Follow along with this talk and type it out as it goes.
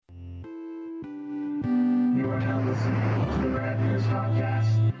You're now listening to the Rad News Podcast.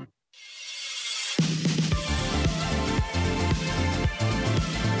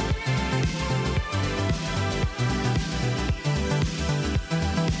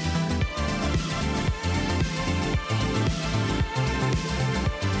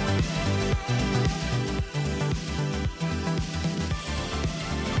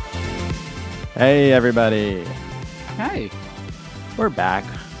 Hey everybody, Hey. we're back.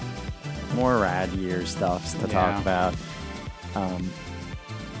 More rad year stuffs to talk about.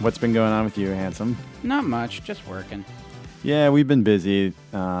 What's been going on with you, handsome? Not much, just working. Yeah, we've been busy.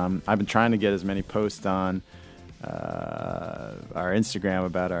 I've been trying to get as many posts on our Instagram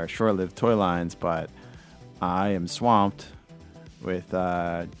about our short-lived toy lines, but I am swamped with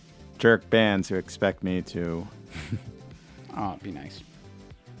jerk bands who expect me to Oh, it'd be nice.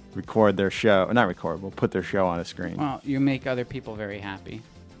 record their show. Not record, we'll put their show on a screen. Well, you make other people very happy.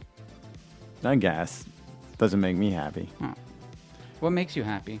 I guess. Doesn't make me happy. Oh. What makes you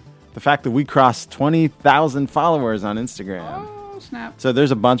happy? The fact that we crossed 20,000 followers on Instagram. Oh, snap. So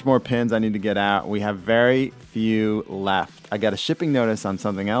there's a bunch more pins I need to get out. We have very few left. I got a shipping notice on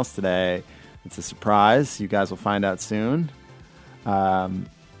something else today. It's a surprise. You guys will find out soon. There's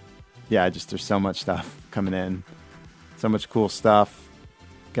so much stuff coming in. So much cool stuff.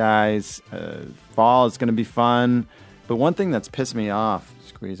 Guys, fall is going to be fun. But one thing that's pissed me off,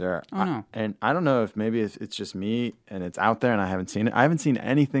 Squeezer, and I don't know if maybe it's just me and it's out there and I haven't seen it. I haven't seen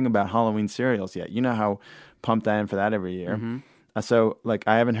anything about Halloween cereals yet. You know how pumped I am for that every year. Mm-hmm.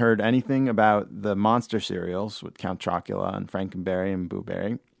 I haven't heard anything about the monster cereals with Count Chocula and Frankenberry and Boo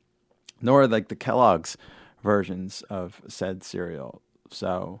Berry, nor like the Kellogg's versions of said cereal.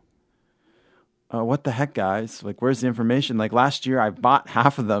 So... what the heck, guys? Like, where's the information? Like, last year I bought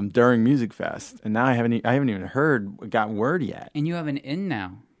half of them during Music Fest, and now I haven't even gotten word yet. And you have an in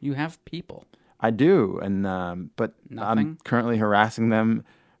now. You have people. I do, and but Nothing? I'm currently harassing them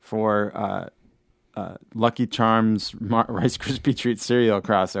for Lucky Charms Rice Krispie Treat cereal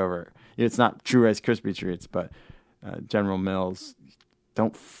crossover. It's not true Rice Krispie Treats, but General Mills.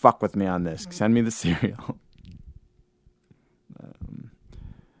 Don't fuck with me on this. Send me the cereal.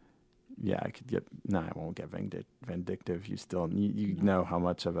 Yeah, I could get. No, I won't get vindictive. You know how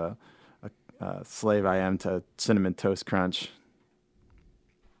much of a slave I am to Cinnamon Toast Crunch.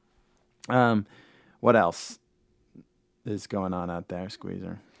 What else is going on out there,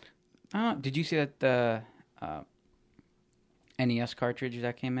 Squeezer? Did you see that the NES cartridge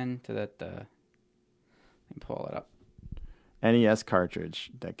that came in to that? Let me pull it up. NES cartridge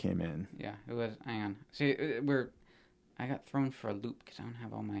that came in. Yeah, it was. Hang on. See, I got thrown for a loop because I don't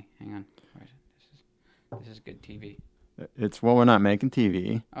have all my... Hang on. Where is it? This is good TV. We're not making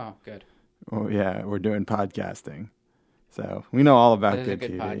TV. Oh, good. Oh, yeah, we're doing podcasting. So we know all about this good is a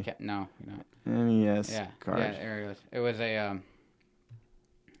good TV. podcast. No, you know. NES card. Yeah, there it was. It was a...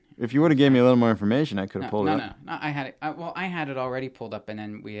 If you would have gave me a little more information, I could have pulled it up. No, I had it. I had it already pulled up, and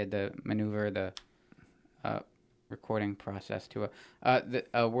then we had to maneuver the recording process to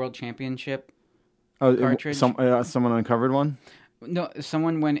a World Championship cartridge. Someone uncovered one? No,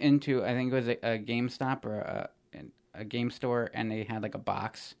 someone went into, I think it was a GameStop or a game store, and they had like a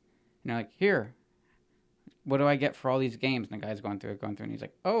box. And they're like, here, what do I get for all these games? And the guy's going through, and he's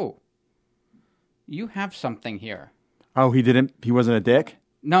like, oh, you have something here. Oh, he wasn't a dick?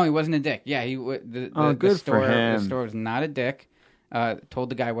 No, he wasn't a dick. Yeah, good the store, for him. The store was not a dick.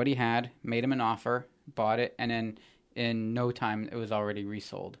 Told the guy what he had, made him an offer, bought it, and then in no time it was already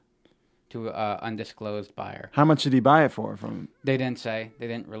resold to an undisclosed buyer. How much did he buy it for? They didn't say. They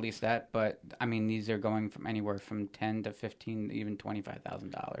didn't release that. But I mean, these are going from anywhere from $10,000 to $15,000, even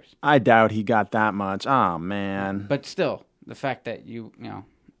 $25,000. I doubt he got that much. Oh man! But still, the fact that you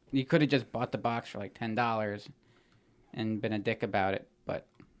could have just bought the box for like $10 and been a dick about it, but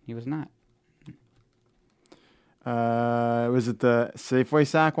he was not. Was it the Safeway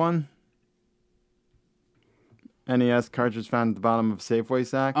sack one? NES cartridge found at the bottom of Safeway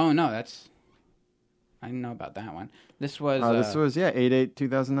sack? Oh, no, I didn't know about that one. This was... this was,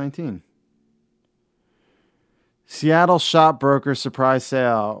 8/8/2019. Seattle Shop Broker surprise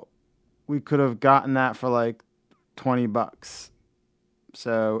sale. We could have gotten that for like $20.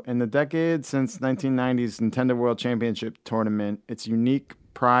 So, in the decade since 1990's Nintendo World Championship Tournament, its unique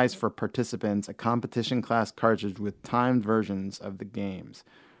prize for participants, a competition class cartridge with timed versions of the games.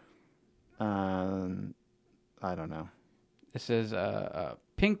 I don't know. This is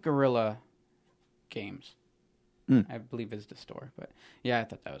Pink Gorilla Games. I believe is the store. But yeah, I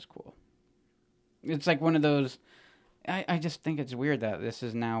thought that was cool. It's like one of those... I just think it's weird that this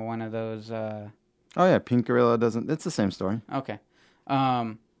is now one of those... Oh yeah, Pink Gorilla doesn't... It's the same story. Okay.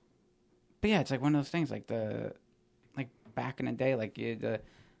 But yeah, it's like one of those things, like back in the day, like the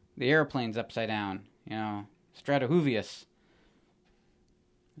airplane's upside down, Stratohuvius.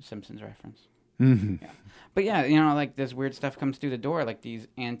 Simpsons reference. Mm-hmm. Yeah. But yeah, like this weird stuff comes through the door, like these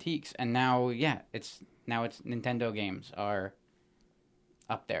antiques, and now it's Nintendo games are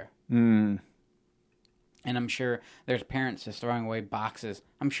up there. Mm. And I'm sure there's parents just throwing away boxes.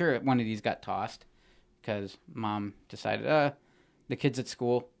 I'm sure one of these got tossed because mom decided, the kid's at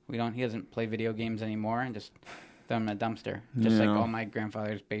school. He doesn't play video games anymore, and just throw them in a dumpster. Just like all my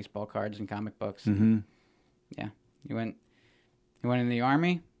grandfather's baseball cards and comic books. Mm-hmm. Yeah. He went in the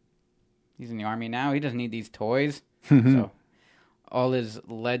Army. He's in the Army now. He doesn't need these toys. So all his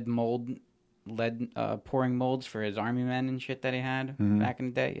lead pouring molds for his Army men and shit that he had back in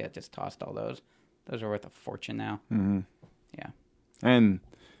the day, just tossed all those. Those are worth a fortune now. Mm-hmm. Yeah. And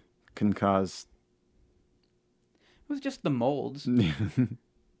can cause... It was just the molds.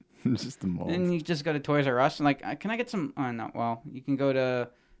 Just the molds. And you just go to Toys R Us and can I get some... Oh, no. Well, you can go to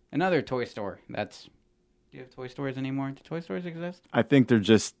another toy store. Do you have toy stores anymore? Do toy stores exist? I think they're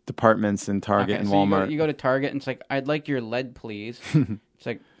just departments in Target and Walmart. You go to Target and it's like, I'd like your lead, please. It's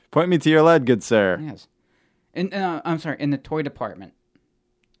like... Point me to your lead, good sir. Yes. I'm sorry, in the toy department.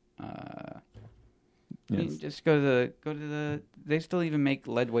 Yes. You just go to the. They still even make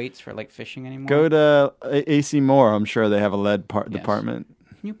lead weights for fishing anymore. Go to AC Moore. I'm sure they have a lead department.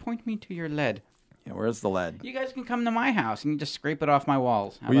 Can you point me to your lead? Yeah, where's the lead? You guys can come to my house and you just scrape it off my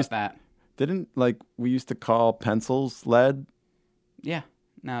walls. How about that? Didn't we used to call pencils lead? Yeah.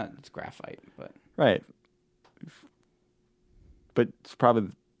 No, it's graphite, but right. But it's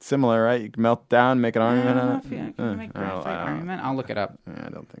probably similar, right? You can melt down, make an armament out of it. Can you make graphite armament? I'll look it up. I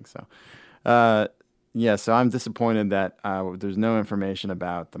don't think so. Yeah, so I'm disappointed that there's no information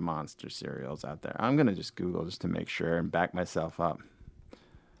about the monster cereals out there. I'm going to just Google just to make sure and back myself up.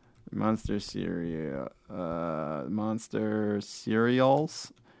 Monster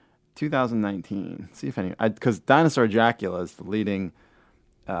cereals 2019. See if any... Because Dinosaur Dracula is the leading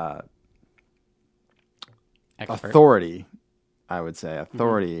authority, I would say,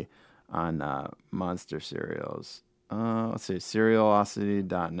 on monster cereals. Let's see,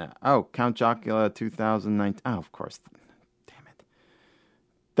 Cerealosity.net. Oh, Count Chocula 2019. Oh, of course. Damn it.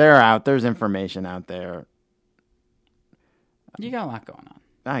 They're out. There's information out there. You got a lot going on.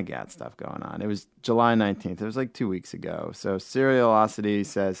 I got stuff going on. It was July 19th. It was 2 weeks ago. So Cerealosity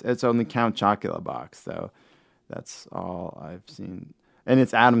says it's only Count Chocula box. So that's all I've seen. And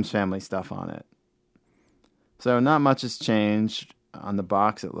it's Addams Family stuff on it. So not much has changed on the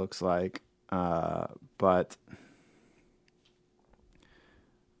box, it looks like. But...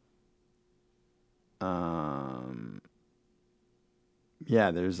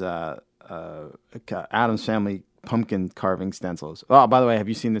 yeah, there's Addams Family pumpkin carving stencils. Oh, by the way, have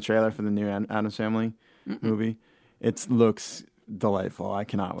you seen the trailer for the new Addams Family movie? It looks delightful. I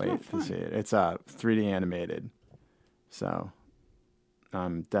cannot wait to see it. It's 3D animated, so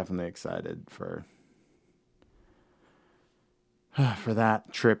I'm definitely excited for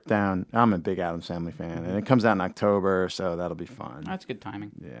that trip down. I'm a big Addams Family fan, and it comes out in October, so that'll be fun. That's good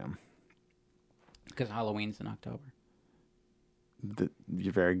timing. Yeah. Because Halloween's in October.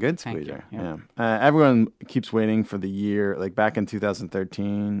 You're very good, Squeezer. Thank you. Yeah. Everyone keeps waiting for the year. Back in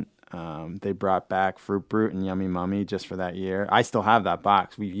 2013, they brought back Fruit Brute and Yummy Mummy just for that year. I still have that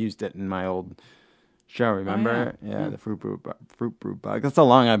box. We've used it in my old show, remember? Oh, yeah. The Fruit Brute box. That's how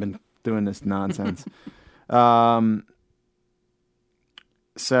long I've been doing this nonsense.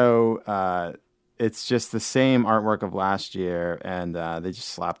 So it's just the same artwork of last year, and they just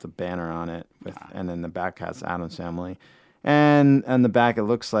slapped a banner on it, and then the back has Addams Family. And on the back, it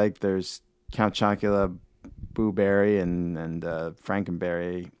looks like there's Count Chocula, Boo Berry, and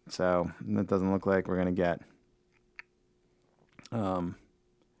Frankenberry. So that doesn't look like we're going to get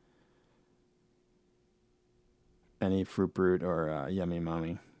any Fruit Brute or Yummy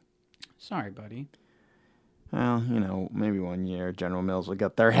Mummy. Sorry, buddy. Well, maybe one year General Mills will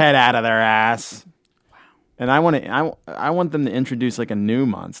get their head out of their ass. Wow. And I want them to introduce a new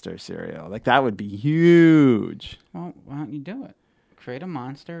monster cereal. That would be huge. Well, why don't you do it? Create a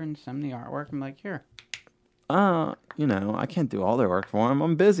monster and send the artwork. I'm like, here. I can't do all their work for them.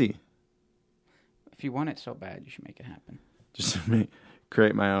 I'm busy. If you want it so bad, you should make it happen. Just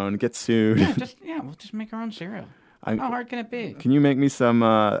create my own. Get sued. We'll just make our own cereal. How hard can it be? Can you make me some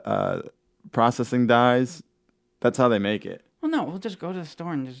processing dyes? That's how they make it. Well, no, we'll just go to the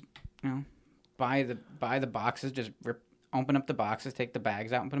store and just buy the boxes. Just open up the boxes, take the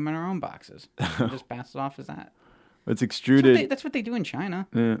bags out, and put them in our own boxes. And just pass it off as that. It's extruded. That's what they do in China.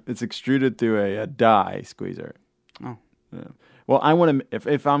 Yeah, it's extruded through a dye squeezer. Oh. Yeah. Well, I want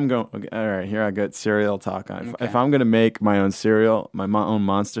to. If I'm going, okay, all right, here I got cereal talk on. Okay. If I'm going to make my own cereal, own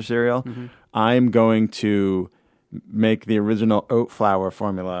monster cereal, I'm going to make the original oat flour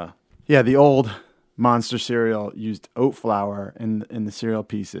formula. Yeah, the old monster cereal used oat flour in the cereal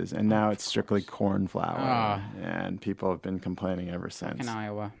pieces, and now it's strictly corn flour. And people have been complaining ever since. In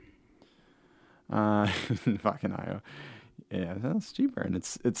Iowa. Fucking Iowa. Yeah, that's cheaper, and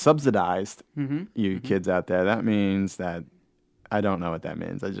it's subsidized. You kids out there, that means that. I don't know what that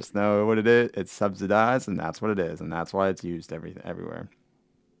means. I just know what it is. It's subsidized, and that's what it is, and that's why it's used everywhere.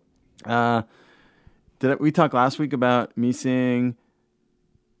 We talk last week about me seeing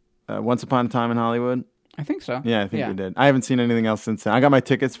Once Upon a Time in Hollywood? I think so. Yeah, I think we did. I haven't seen anything else since then. I got my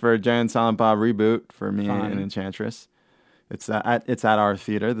tickets for a Jay and Silent Bob reboot for me and Enchantress. It's at our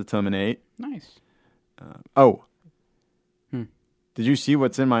theater, the Tillman 8. Nice. Did you see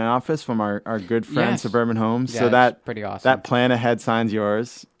what's in my office from our good friend Suburban Homes? Yeah, so that's pretty awesome. That plan ahead sign's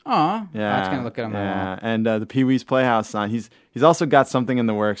yours. Aw. Yeah. I was gonna look at him. Yeah, and the Pee Wee's Playhouse sign. He's also got something in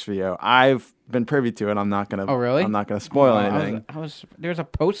the works for you. I've been privy to it. I'm not gonna. Oh, really? I'm not gonna spoil anything. There's a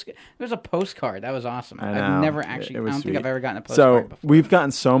postcard. That was awesome. I know. I've never actually. I don't sweet. think I've ever gotten a postcard before. We've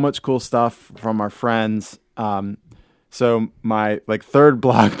gotten so much cool stuff from our friends. So my third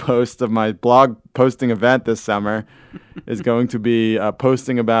blog post of my blog posting event this summer is going to be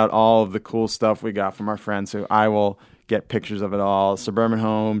posting about all of the cool stuff we got from our friends. So I will get pictures of it all. Suburban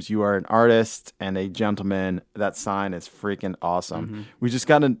Homes, you are an artist and a gentleman. That sign is freaking awesome. We just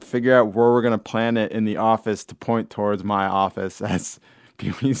got to figure out where we're going to plant it in the office to point towards my office as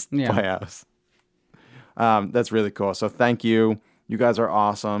Pee Wee's Playhouse. That's really cool. So thank you. You guys are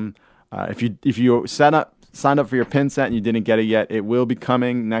awesome. If you signed up for your pin set and you didn't get it yet, it will be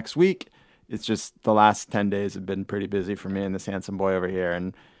coming next week. It's just the last 10 days have been pretty busy for me and this handsome boy over here,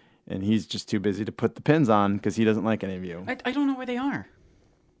 and he's just too busy to put the pins on because he doesn't like any of you. I don't know where they are.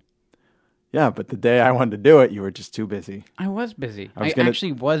 Yeah, but the day I wanted to do it, you were just too busy. I was busy. I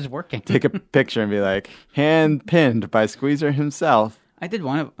actually was working. Take a picture and be like, hand pinned by Squeezer himself. I did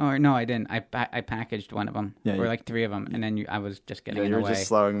one of, or no, I didn't. I packaged one of them, Yeah, or like three of them, and then I was just getting in you the were way. just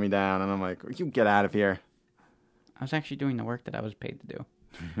slowing me down, and I'm like, you get out of here. I was actually doing the work that I was paid to do.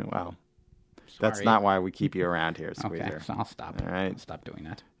 Well, that's not why we keep you around here, Squeezer. Okay, so I'll stop. All right, I'll stop doing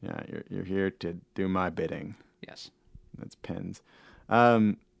that. Yeah, you're here to do my bidding. Yes, that's pins.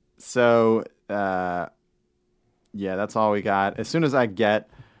 So that's all we got. As soon as I get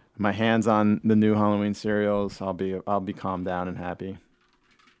my hands on the new Halloween cereals, I'll be calmed down and happy.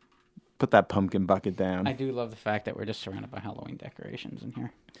 Put that pumpkin bucket down. I do love the fact that we're just surrounded by Halloween decorations in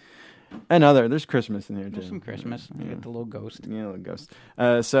here. And there's Christmas in here too. There's some Christmas. You get the little ghost. Yeah, little ghost.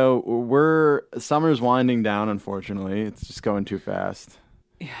 So summer's winding down. Unfortunately, it's just going too fast.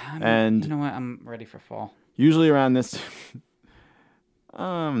 Yeah, and you know what? I'm ready for fall. Usually around this,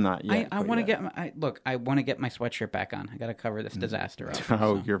 I'm not yet. I want to get I want to get my sweatshirt back on. I got to cover this disaster up.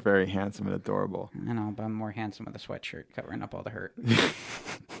 Oh, so. You're very handsome and adorable. I know, but I'm more handsome with a sweatshirt covering up all the hurt.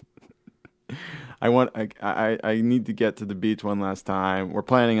 I need to get to the beach one last time. We're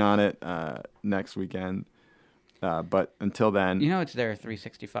planning on it next weekend. But until then, it's there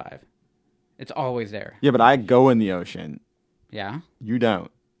 365. It's always there. Yeah, but I go in the ocean. Yeah. You don't.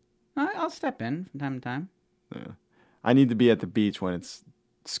 I'll step in from time to time. Yeah. I need to be at the beach when it's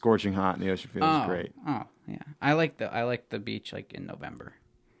scorching hot and the ocean feels great. Oh, yeah. I like the beach like in November.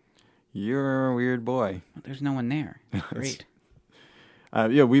 You're a weird boy. There's no one there. Great.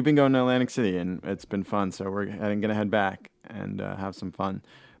 We've been going to Atlantic City, and it's been fun, so we're going to head back and have some fun.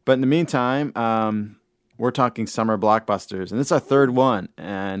 But in the meantime, we're talking Summer Blockbusters, and this is our third one.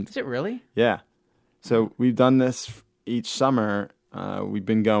 And is it really? Yeah. So we've done this each summer. We've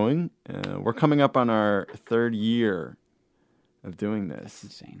been going. We're coming up on our third year of doing this.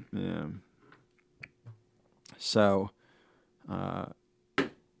 That's insane. Yeah. So,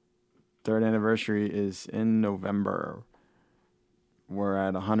 third anniversary is in November. We're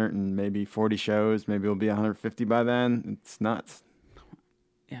at 140 shows. Maybe we'll be 150 by then. It's nuts.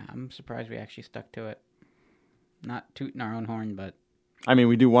 Yeah, I'm surprised we actually stuck to it. Not tooting our own horn, but... I mean,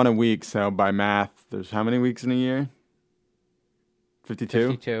 we do one a week, so by math, there's how many weeks in a year?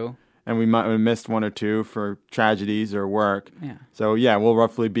 52? 52. And we missed one or two for tragedies or work. Yeah. So, we'll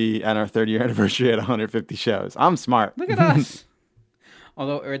roughly be at our third year anniversary at 150 shows. I'm smart. Look at us.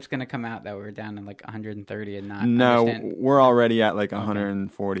 Although it's going to come out that we're down to like 130 and not. No, understand. We're already at like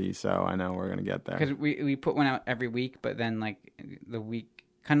 140, so I know we're going to get there. Because we put one out every week, but then like the week,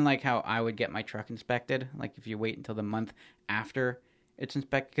 kind of like how I would get my truck inspected. Like if you wait until the month after it's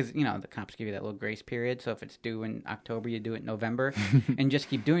inspected, because the cops give you that little grace period. So if it's due in October, you do it in November, and just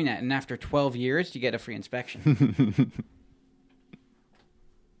keep doing that. And after 12 years, you get a free inspection.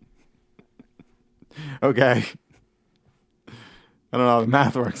 Okay. I don't know how the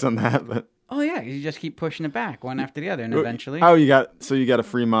math works on that, but Oh yeah, you just keep pushing it back one after the other, and eventually. Oh, you got a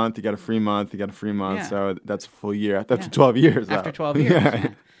free month, you got a free month, you got a free month. Yeah. So that's a full year. That's Yeah. 12 years. After though. 12 years,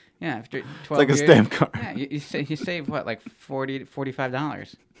 yeah. After 12 It's like a years, stamp card. Yeah, you save what, like $40 to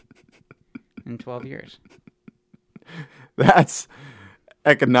 $45 in 12 years. That's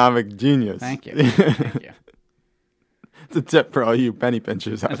economic genius. Thank you. Thank you. It's a tip for all you penny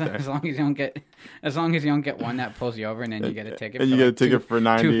pinchers out there. As long as you don't get one that pulls you over, and then you get a ticket. And for you get like a ticket for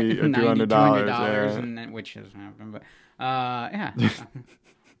 $90 or $200. Yeah. and then, which has happened. But yeah,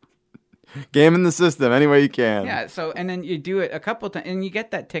 Game in the system any way you can. yeah. So and then you do it a couple times, and you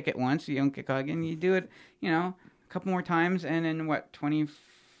get that ticket once. You don't get caught again. You do it, a couple more times, and in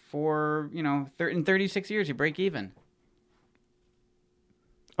 24, in 36 years, you break even.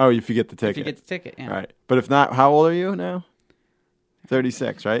 Oh, if you get the ticket. If you get the ticket, yeah. Right. But if not, how old are you now?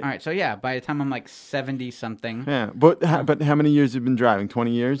 36, right? All right, so yeah, by the time I'm like 70-something. Yeah. But how many years have you been driving?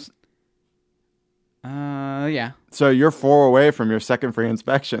 20 years? Yeah. So you're 4 away from your second free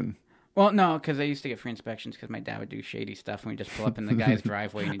inspection. Well, no, because I used to get free inspections because my dad would do shady stuff, and we just pull up in the guy's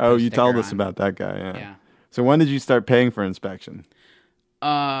driveway. And he'd put a You sticker told us on. about that guy, yeah. Yeah. So when did you start paying for inspection?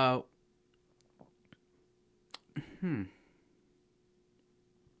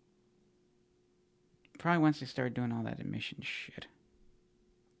 Probably once they started doing all that emission shit.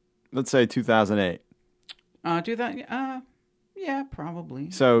 Let's say 2008. Yeah,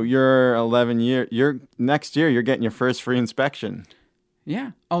 probably. So you're 11 years. Next year, you're getting your first free inspection.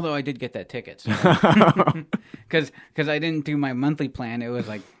 Yeah. Although I did get that ticket. Because I didn't do my monthly plan. It was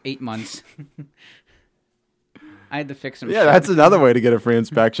like 8 months. I had to fix some shit. Yeah, that's another way to get a free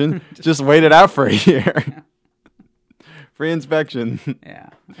inspection. Just wait it out for a year. Free inspection. Yeah.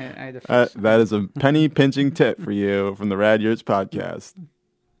 I had to fix That is a penny pinching tip for you from the Rad Years podcast.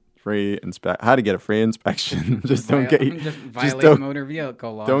 How to get a free inspection. Just violate motor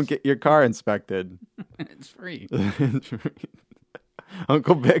vehicle laws. Don't get your car inspected. It's free. It's free.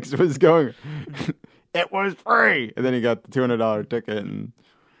 Uncle Bix was going, it was free. And then he got the $200 ticket. And,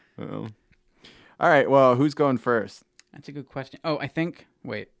 all right, well, who's going first? That's a good question. Oh,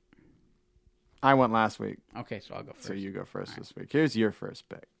 wait. I went last week. Okay, so I'll go first. So you go first this week. Here's your first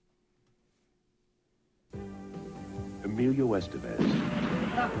pick. Emilio Estevez,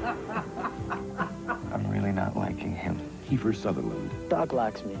 I'm really not liking him. Kiefer Sutherland, Doc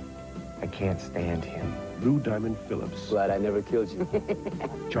likes me. I can't stand him. Lou Diamond Phillips, Glad I never killed you.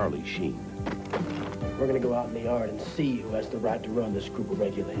 Charlie Sheen. We're gonna go out in the yard and see who has the right to run this group of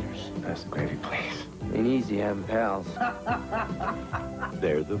regulators. That's the gravy, please. Ain't easy having pals.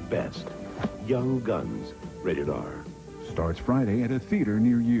 They're the best. Young Guns, rated R. Starts Friday at a theater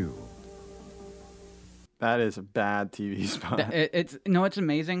near you. That is a bad TV spot. It's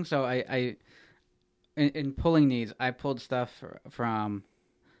amazing. So I in pulling these, I pulled stuff from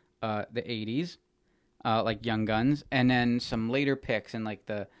the 80s, like Young Guns, and then some later picks in like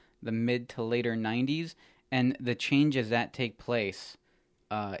the mid to later 90s, and the changes that take place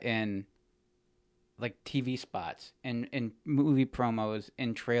in like TV spots and in movie promos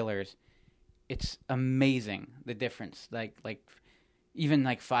and trailers. It's amazing the difference. Like even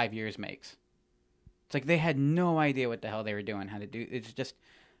like 5 years makes. It's like they had no idea what the hell they were doing, how to do. It's just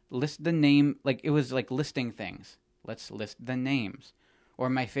list the name. Like it was like listing things. Let's list the names. Or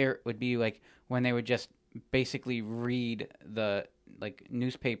my favorite would be like when they would just basically read the like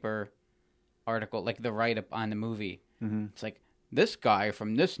newspaper article, like the write up on the movie. Mm-hmm. It's like this guy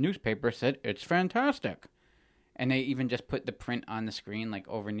from this newspaper said it's fantastic, and they even just put the print on the screen like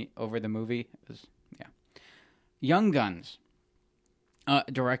over the movie. It was, yeah. Young Guns,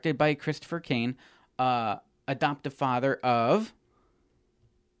 directed by Christopher Kane. Adoptive father of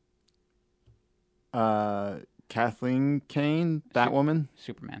Kathleen Kane, that woman?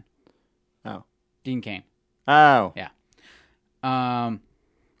 Superman. Oh. Dean Kane. Oh. Yeah. I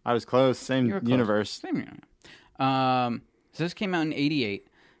was close. Same universe. Same universe. So this came out in 88.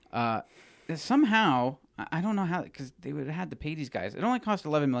 Somehow, I don't know how, because they would have had to pay these guys. It only cost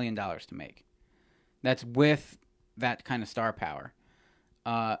 $11 million to make. That's with that kind of star power.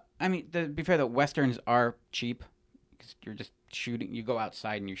 I mean, to be fair, the westerns are cheap because you're just shooting. You go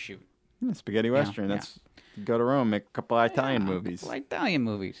outside and you shoot. Yeah, spaghetti western. You go to Rome, make a couple of Italian movies. Italian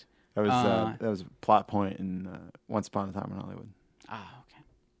movies. That was a plot point in Once Upon a Time in Hollywood.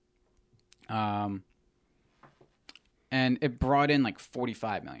 Okay. And it brought in like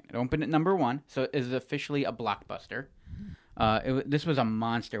 $45 million. It opened at number 1, so it is officially a blockbuster. This was a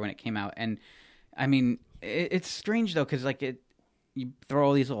monster when it came out, and I mean, it's strange though because like you throw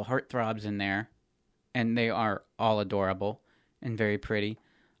all these little heartthrobs in there, and they are all adorable and very pretty.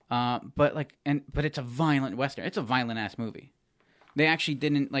 But it's a violent Western. It's a violent ass movie. They actually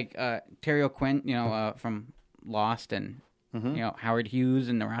didn't Terry O'Quinn, from Lost, and Howard Hughes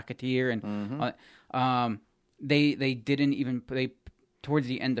and The Rocketeer, and they didn't even towards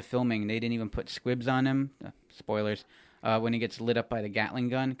the end of filming they didn't even put squibs on him. Spoilers. When he gets lit up by the Gatling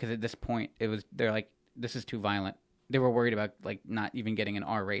gun, because at this point they're like, this is too violent. They were worried about not even getting an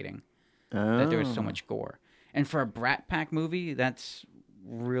R rating. That there was so much gore, and for a Brat Pack movie, that's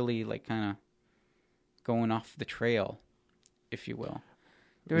really kind of going off the trail, if you will.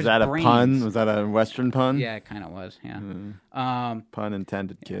 Was that brains. A pun? Was that a Western pun? Yeah, it kind of was. Yeah. Pun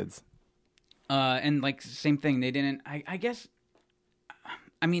intended, kids. And same thing. They didn't. I guess.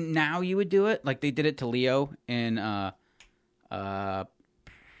 I mean, now you would do it like they did it to Leo in Django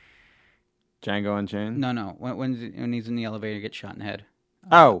Unchained. No. When he's in the elevator, gets shot in the head.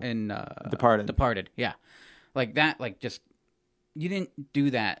 In Departed. Departed. Yeah, like that. Just you didn't do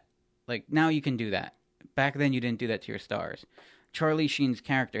that. Now you can do that. Back then, you didn't do that to your stars. Charlie Sheen's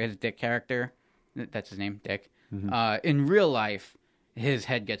character, his Dick character, that's his name, Dick. In real life, his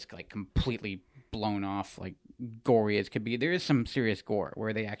head gets completely blown off, gory as could be. There is some serious gore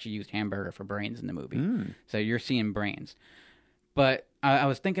where they actually used hamburger for brains in the movie. So you're seeing brains. But I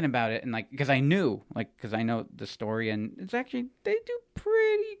was thinking about it, and because I knew, because I know the story, and it's actually, they do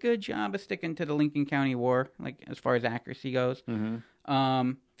pretty good job of sticking to the Lincoln County War, as far as accuracy goes.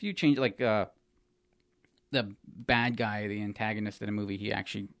 If you change, the bad guy, the antagonist of the movie, he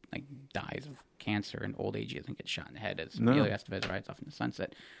actually dies of cancer and old age. He doesn't get shot in the head as Emilio Estevez rides off in the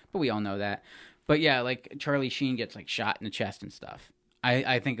sunset. But we all know that. But yeah, Charlie Sheen gets shot in the chest and stuff.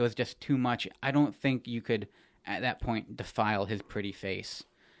 I think it was just too much. I don't think you could at that point defile his pretty face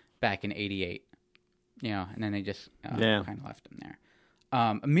back in '88. And then they just kind of left him there.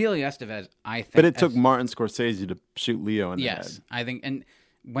 Emilio Estevez, I think. But it took Martin Scorsese to shoot Leo in the head. Yes, I think. And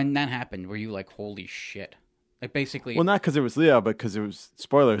when that happened, were you holy shit? Basically. Well, not because it was Leo, but because it was,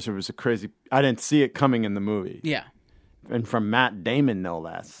 spoilers, it was a crazy. I didn't see it coming in the movie. Yeah. And from Matt Damon, no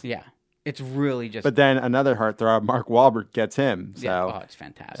less. Yeah. It's really just. But then another heartthrob, Mark Wahlberg, gets him. So. Yeah. Oh, it's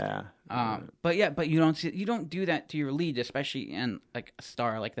fantastic. Yeah. But you don't do that to your lead, especially in a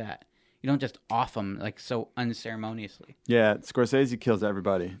star like that. You don't just off them so unceremoniously. Yeah, Scorsese kills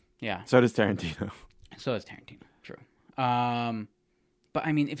everybody. Yeah. So does Tarantino. True. But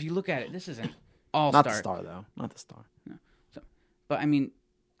I mean, if you look at it, this is an all-star. Not the star, though. Not the star. No. But I mean,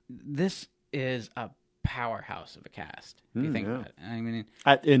 this is a powerhouse of a cast. If you think about it. I mean,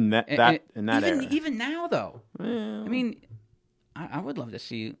 in that era. Even now, though. Yeah. I mean, I would love to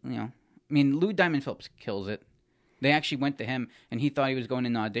see. I mean, Lou Diamond Phillips kills it. They actually went to him, and he thought he was going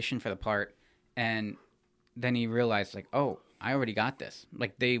in an audition for the part, and then he realized, oh, I already got this.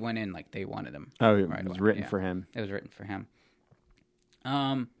 They went in they wanted him. Oh, it was written for him. It was written for him.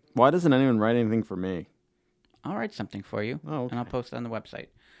 Why doesn't anyone write anything for me? I'll write something for you, and I'll post it on the website.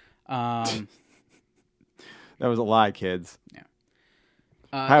 That was a lie, kids. Yeah.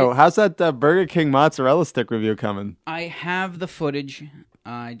 How's that Burger King mozzarella stick review coming? I have the footage.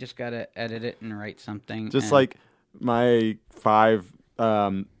 I just gotta edit it and write something. Just like my 5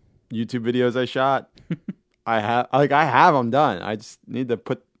 YouTube videos I shot, I have them done. I just need to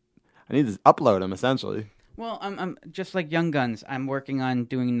upload them essentially. Well, I'm just like Young Guns. I'm working on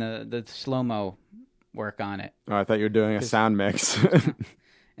doing the slow-mo work on it. Oh, I thought you were doing a sound mix.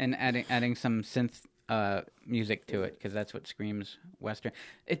 And adding some synth music to it, because that's what screams Western.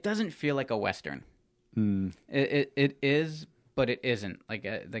 It doesn't feel like a Western. It is, but it isn't.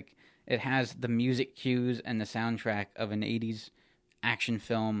 It has the music cues and the soundtrack of an 80s action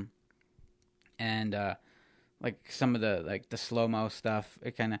film, and some of the slow-mo stuff.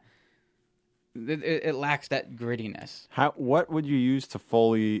 It kind of it lacks that grittiness. What would you use to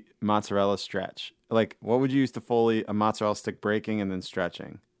Foley mozzarella stretch? What would you use to Foley a mozzarella stick breaking and then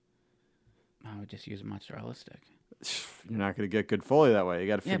stretching? I would just use a mozzarella stick. You're not going to get good Foley that way. You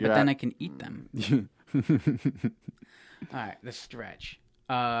got to figure out. Yeah, but then I can eat them. All right, the stretch.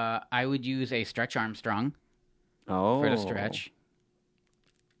 I would use a Stretch Armstrong for the stretch.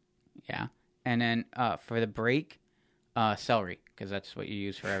 Yeah. And then for the break, celery, because that's what you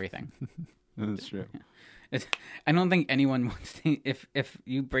use for everything. That's true. I don't think anyone wants to. If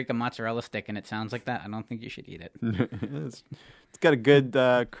you break a mozzarella stick and it sounds like that, I don't think you should eat it. It's got a good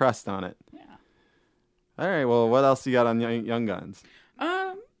crust on it. Yeah. All right. Well, what else you got on Young Guns?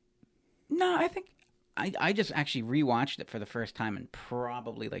 No, I think I just actually rewatched it for the first time in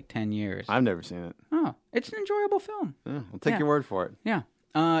probably 10 years. I've never seen it. Oh, it's an enjoyable film. Yeah, I'll take your word for it. Yeah.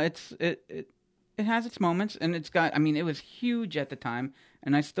 It has its moments, and it's got. I mean, it was huge at the time,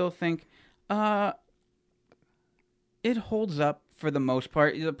 and I still think it holds up for the most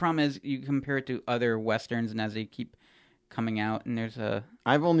part. The problem is you compare it to other westerns, and as they keep coming out, and there's a...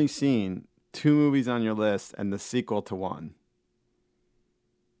 I've only seen 2 movies on your list and the sequel to one.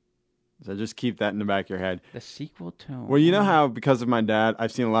 So just keep that in the back of your head. The sequel to... Well, you know how because of my dad,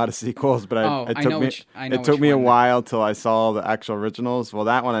 I've seen a lot of sequels, but it took me a one. while till I saw the actual originals. Well,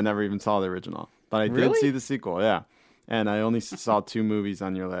 that one I never even saw the original, but I did Really? see the sequel. Yeah, and I only saw 2 movies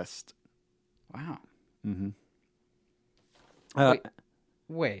on your list. Wow. Mm-hmm.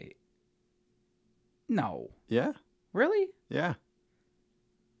 Wait. No. Yeah. Really? Yeah.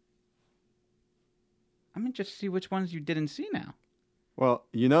 I'm going to just see which ones you didn't see now. Well,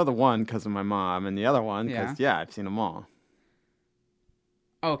 you know the one because of my mom, and the other one because I've seen them all.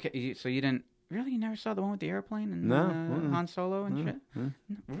 Okay, so you didn't... Really? You never saw the one with the airplane and No. Han Solo and shit? Mm.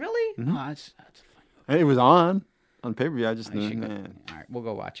 Really? Mhm. Oh, that's a fun It was on pay-per-view. I just movie. knew. All right, we'll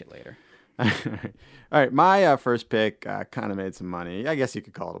go watch it later. All right, my first pick kind of made some money. I guess you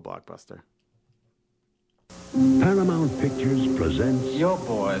could call it a blockbuster. Paramount Pictures presents Your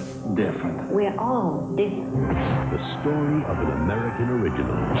boy's different. We're all different. the story of an American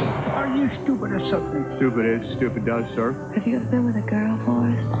original. Are you stupid or something? Stupid is, stupid does, sir. Have you ever been with a girl,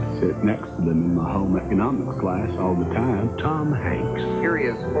 Forrest? I sit next to them in my home economics class all the time. Tom Hanks, Here he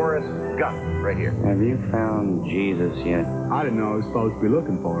is, Forrest Gump, right here. Have you found Jesus yet? I didn't know I was supposed to be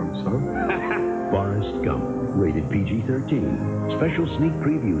looking for him, sir. Forrest Gump, rated PG-13. Special sneak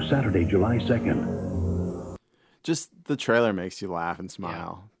preview Saturday, July 2nd. Just the trailer makes you laugh and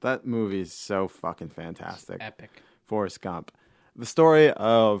smile. That movie is so fucking fantastic. Epic. Forrest Gump. The story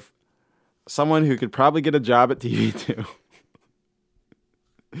of someone who could probably get a job at TV2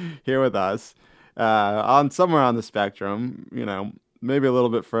 here with us, on somewhere on the spectrum, maybe a little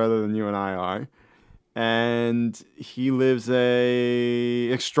bit further than you and I are. And he lives a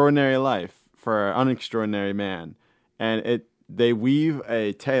extraordinary life for an unextraordinary man. And they weave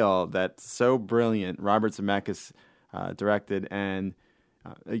a tale that's so brilliant. Robert Zemeckis directed, and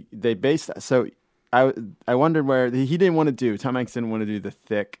they based. So I wondered where he didn't want to do. Tom Hanks didn't want to do the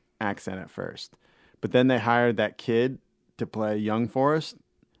thick accent at first, but then they hired that kid to play young Forrest,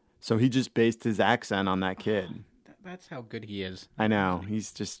 so he just based his accent on that kid. That's how good he is. I know.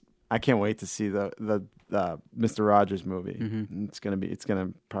 He's just. I can't wait to see the Mr. Rogers movie. Mm-hmm. It's gonna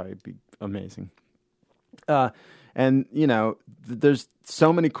probably be amazing. And, there's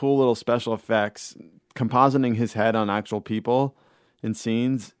so many cool little special effects. Compositing his head on actual people in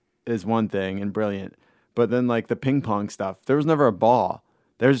scenes is one thing and brilliant. But then, like, the ping pong stuff, there was never a ball.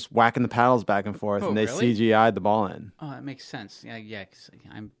 They're just whacking the paddles back and forth, and they really? CGI'd the ball in. Oh, that makes sense. Yeah. 'Cause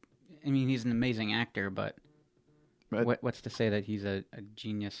he's an amazing actor, but what's to say that he's a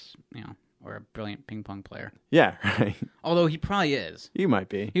genius, or a brilliant ping pong player? Yeah, right. Although he probably is. You might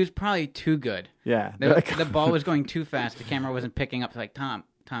be. He was probably too good. Yeah. The ball was going too fast. The camera wasn't picking up. Like, Tom,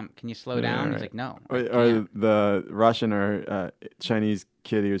 can you slow down? right. He's like, no. Or the Russian or Chinese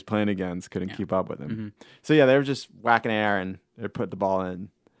kid he was playing against couldn't keep up with him. Mm-hmm. So, they were just whacking air and they put the ball in,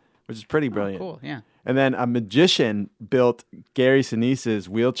 which is pretty brilliant. Cool, yeah. And then a magician built Gary Sinise's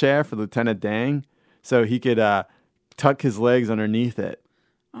wheelchair for Lieutenant Dang so he could tuck his legs underneath it.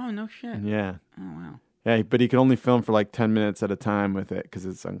 Oh, no shit. Yeah. Oh, wow. Yeah, but he could only film for like 10 minutes at a time with it because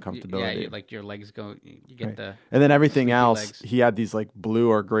it's uncomfortability. Yeah, your legs go, you get the... And then everything sleepy else, legs. he had these like blue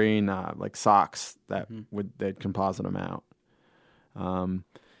or green like socks that they'd composite them out.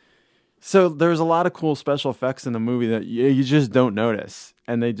 So there's a lot of cool special effects in the movie that you just don't notice,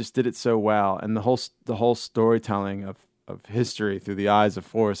 and they just did it so well. And the whole storytelling of history through the eyes of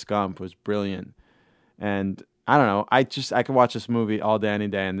Forrest Gump was brilliant. And I don't know, I could watch this movie all day, any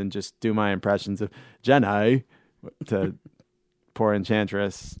day, and then just do my impressions of Jenny to poor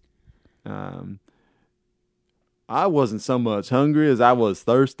Enchantress. I wasn't so much hungry as I was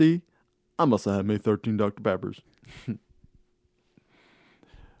thirsty. I must have had me 13 Dr. Peppers.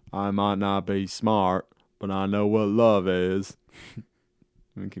 I might not be smart, but I know what love is.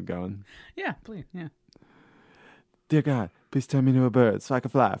 Let me keep going. Yeah, please, yeah. Dear God, please turn me into a bird so I can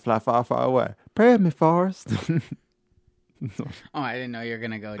fly far, far away. Pray with me, Forrest. Oh, I didn't know you were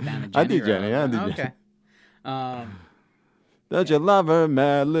going to go down the Jenny I did road. Jenny, I did Okay. Don't you love her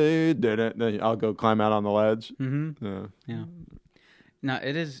madly? Then I'll go climb out on the ledge. Mm-hmm. Yeah. No,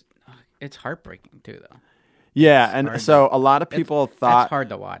 it's heartbreaking, too, though. Yeah, It's and hard so a lot of people thought it's hard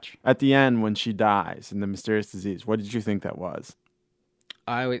to watch. at the end when she dies in the mysterious disease. What did you think that was?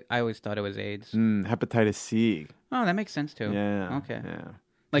 I always thought it was AIDS. Hepatitis C. Oh, that makes sense too. Yeah. Okay. Yeah.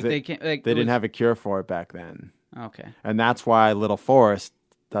 Like They- they can't. Like They didn't have a cure for it back then, Okay. and that's why Little Forrest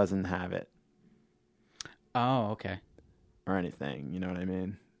doesn't have it Oh, okay. or anything. You know what I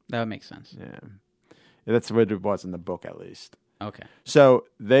mean? That would make sense. Yeah. That's what it was in the book, at least. Okay. So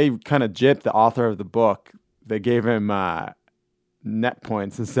they kind of gypped the author of the book. They gave him net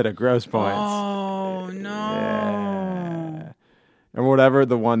points instead of gross points. Oh, no. Yeah. And whatever,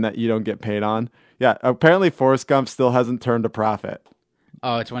 the one that you don't get paid on. Yeah, apparently Forrest Gump still hasn't turned a profit.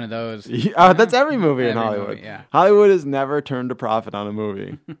 Oh, it's one of those. That's every movie in Every Hollywood. movie, yeah. Hollywood has never turned a profit on a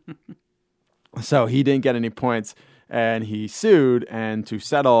movie. So he didn't get any points, and he sued, and to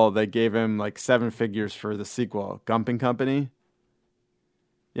settle, they gave him like 7 figures for the sequel, Gump and Company.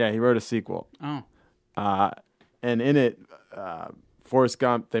 Yeah, he wrote a sequel. Oh. And in it, Forrest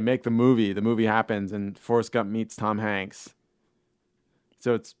Gump, they make the movie happens, and Forrest Gump meets Tom Hanks.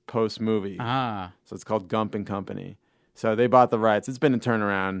 So it's post-movie. Ah. So it's called Gump and Company. So they bought the rights. It's been a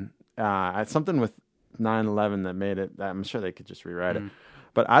turnaround. It's something with 9/11 that made it. I'm sure they could just rewrite it.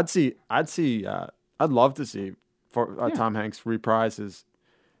 But I'd love to see Tom Hanks reprise his.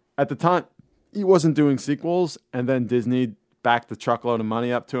 At the time, he wasn't doing sequels, and then Disney backed the truckload of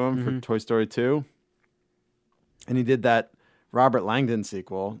money up to him for Toy Story 2. And he did that Robert Langdon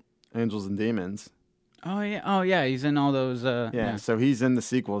sequel, Angels and Demons. Oh yeah. He's in all those. Yeah, so he's in the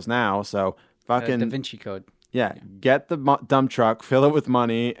sequels now. So fucking Da Vinci Code. Yeah, get the dump truck, fill it with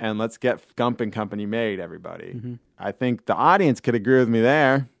money, and let's get Gump and Company made, everybody. I think the audience could agree with me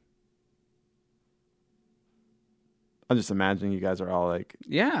there. I'm just imagining you guys are all like,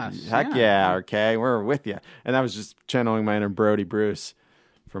 Yeah. heck yeah, okay, we're with you. And I was just channeling my inner Brody Bruce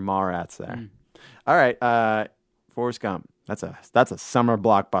from Mallrats there. All right, Forrest Gump. That's a summer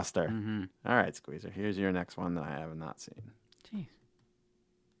blockbuster. All right, Squeezer, here's your next one that I have not seen. Jeez.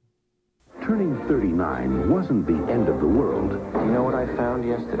 Turning 39 wasn't the end of the world. You know what I found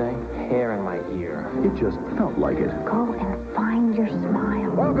yesterday? Hair in my ear. It just felt like it. Go and find your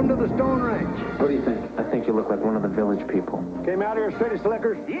smile. Welcome to the Stone Range. What do you think? I think you look like one of the village people. Came out here, city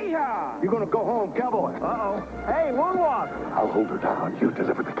slickers. Yeehaw! You're gonna go home, cowboy. Uh-oh. Hey, moonwalk. I'll hold her down. You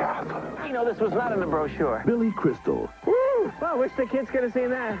deliver the calf. You know, this was not in the brochure. Billy Crystal. Woo! Well, wish the kids could have seen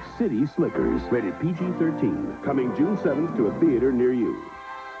that. City Slickers. Rated PG-13. Coming June 7th to a theater near you.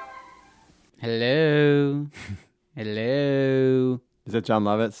 Hello. Hello. Is it John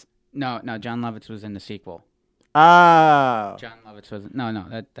Lovitz? No, John Lovitz was in the sequel. Oh. John Lovitz was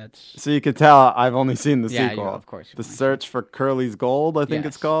that's So you could tell I've only seen the sequel. Of course. The Search for Curly's Gold, I think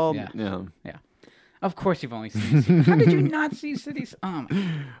it's called. Yeah. Of course you've only seen the sequel. How did you not see Cities? I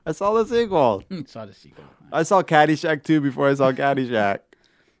saw the sequel. You saw the sequel. I saw Caddyshack 2 before I saw Caddyshack.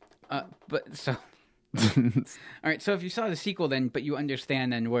 But so all right, so if you saw the sequel then but you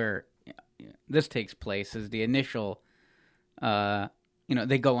understand then where this takes place is the initial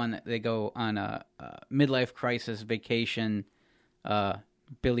they go on a midlife crisis vacation,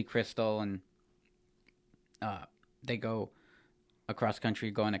 Billy Crystal, and they go across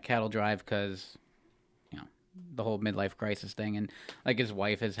country, go on a cattle drive because the whole midlife crisis thing, and like his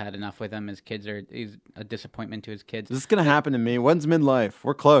wife has had enough with him. He's a disappointment to his kids. This is gonna happen to me. When's midlife?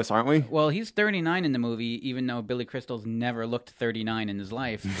 We're close, aren't we? Well, he's 39 in the movie, even though Billy Crystal's never looked 39 in his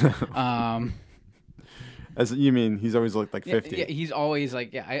life. As you mean, he's always looked like 50. Yeah, he's always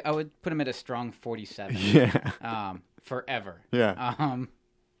like, I would put him at a strong 47. Yeah. Forever. Yeah.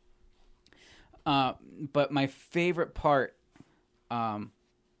 But my favorite part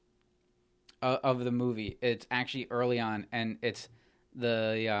of the movie, it's actually early on, and it's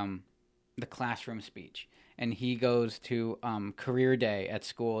the classroom speech. And he goes to career day at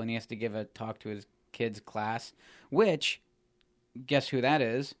school, and he has to give a talk to his kids' class, which, guess who that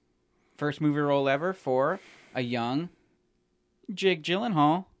is? First movie role ever for a young Jake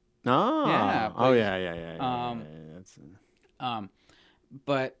Gyllenhaal. Oh. Yeah. Oh, yeah.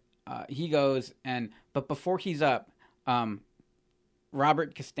 But he goes, but before he's up,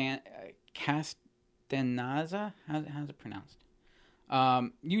 Robert Castanza, how's it pronounced?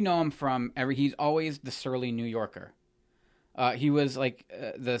 You know him from he's always the surly New Yorker. He was like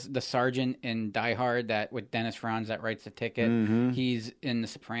the sergeant in Die Hard with Dennis Franz that writes the ticket. Mm-hmm. He's in The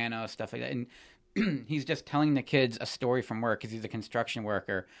Sopranos, stuff like that. And he's just telling the kids a story from work because he's a construction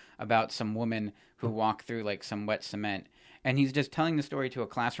worker about some woman who walked through like some wet cement. And he's just telling the story to a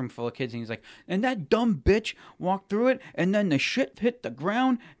classroom full of kids, and he's like, and that dumb bitch walked through it, and then the shit hit the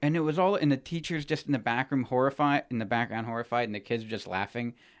ground, and it was all, and the teacher's just in the background horrified, and the kids are just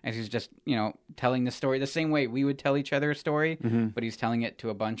laughing as he's just, telling the story the same way we would tell each other a story, but he's telling it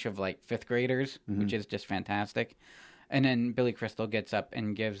to a bunch of like fifth graders, which is just fantastic. And then Billy Crystal gets up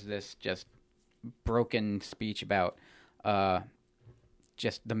and gives this just broken speech about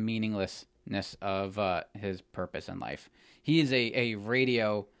just the meaninglessness of his purpose in life. He is a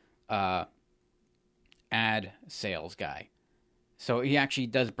radio ad sales guy. So he actually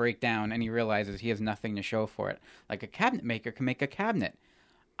does break down, and he realizes he has nothing to show for it. Like a cabinet maker can make a cabinet.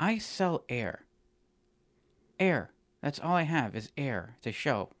 I sell air. Air. That's all I have is air to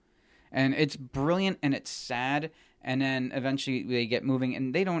show. And it's brilliant, and it's sad. And then eventually they get moving,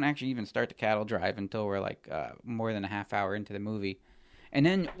 and they don't actually even start the cattle drive until we're like more than a half hour into the movie. And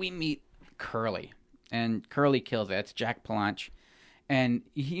then we meet Curly, and Curly kills it. That's Jack Palance. And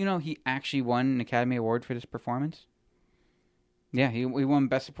he actually won an Academy Award for this performance. Yeah, he won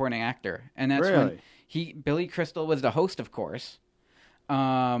Best Supporting Actor, and that's really? when Billy Crystal was the host, of course.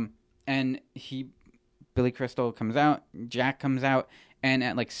 And Billy Crystal comes out, Jack comes out, and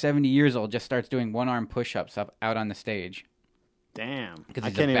at like 70 years old, just starts doing one-arm push-ups out on the stage. Damn, I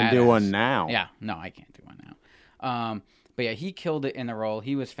can't even do one now. Yeah, no, I can't do one now. But yeah, he killed it in the role.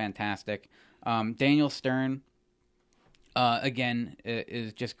 He was fantastic. Daniel Stern, again,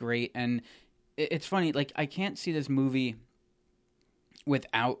 is just great, and it's funny. Like I can't see this movie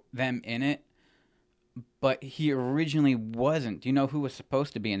without them in it, but he originally wasn't. Do you know who was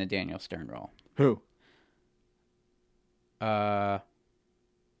supposed to be in the Daniel Stern role? Who? What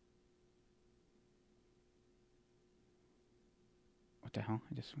the hell?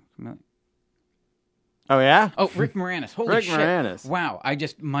 Oh yeah. Oh, Rick Moranis. Holy Rick shit! Moranis. Wow.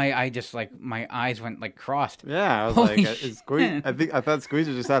 My eyes went like crossed. Yeah, I was Holy like, I thought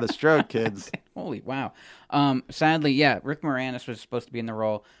Squeezer just had a stroke, kids. Holy wow. Sadly, yeah, Rick Moranis was supposed to be in the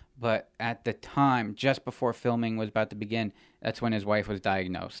role, but at the time, just before filming was about to begin, that's when his wife was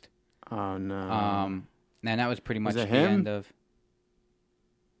diagnosed. Oh no. And that was pretty much the him? end of.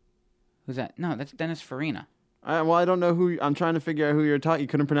 Who's that? No, that's Dennis Farina. I don't know who. I'm trying to figure out who you're talking. You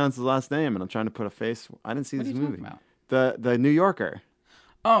couldn't pronounce his last name, and I'm trying to put a face. I didn't see What this are you movie. talking about? The New Yorker.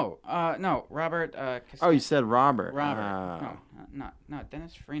 Oh, no, Robert. Oh, you said Robert. Robert. No,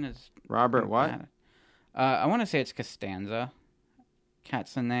 Dennis Farina's. Robert what? I want to say it's Costanza.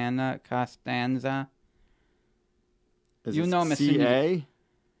 Costanza. You know him as soon as C.A.?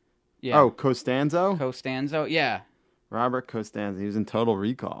 Yeah. Oh, Costanzo? Costanzo, yeah. Robert Costanzo. He was in Total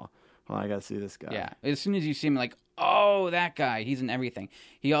Recall. Well, I gotta see this guy. Yeah. As soon as you see him, like, oh, that guy. He's in everything.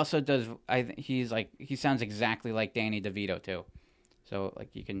 He also does. He sounds exactly like Danny DeVito too. So like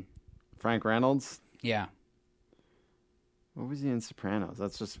you can. Frank Reynolds. Yeah. What was he in Sopranos?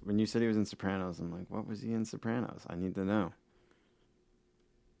 That's just when you said he was in Sopranos. I'm like, what was he in Sopranos? I need to know.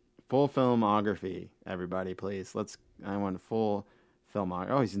 Full filmography, everybody, please. I want a full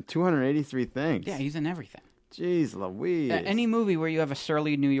filmography. Oh, he's in 283 things. Yeah, he's in everything. Jeez Louise. Any movie where you have a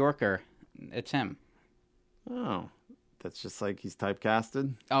surly New Yorker, it's him. Oh, that's just like he's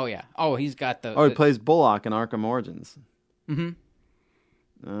typecasted? Oh, yeah. Oh, he's got the... Oh, he plays Bullock in Arkham Origins. Mm-hmm.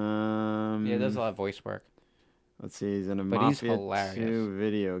 Yeah, does a lot of voice work. Let's see, he's in a But he's Mafia hilarious. 2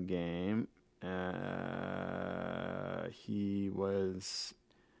 video game. He was...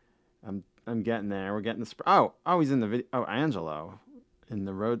 I'm getting there. We're getting the... Oh, he's in the video... Oh, Angelo. In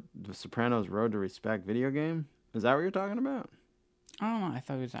the Sopranos Road to Respect video game? Is that what you're talking about? I don't know. I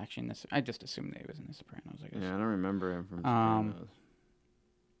thought he was actually in this. I just assumed that he was in The Sopranos, I guess. Yeah, I don't remember him from Sopranos.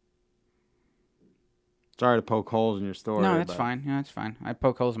 Sorry to poke holes in your story. No, that's fine. Yeah, that's fine. I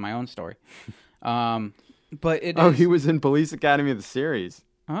poke holes in my own story. But it he was in Police Academy of the series.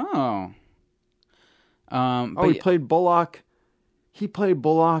 Oh. He played Bullock. He played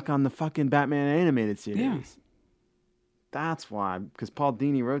Bullock on the fucking Batman animated series. Yeah. That's why, because Paul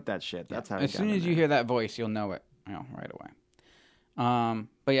Dini wrote that shit. That's how. As soon as you hear that voice, you'll know it, right away.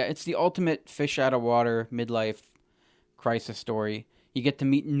 But yeah, it's the ultimate fish out of water midlife crisis story. You get to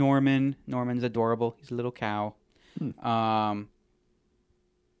meet Norman. Norman's adorable. He's a little cow. But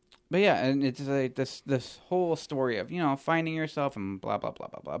yeah, and it's like this whole story of finding yourself and blah blah blah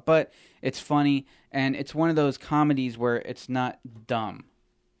blah blah. But it's funny, and it's one of those comedies where it's not dumb.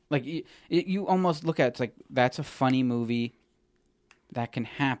 Like you almost look at it's like that's a funny movie that can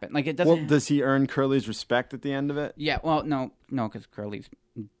happen. Like it doesn't. Well, does he earn Curly's respect at the end of it? Yeah. Well, no, because Curly's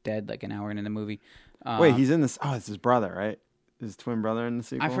dead like an hour into the movie. Wait, he's in this. Oh, it's his brother, right? His twin brother in the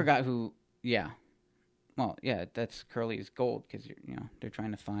sequel. I forgot who. Yeah. Well, yeah, that's Curly's gold because they're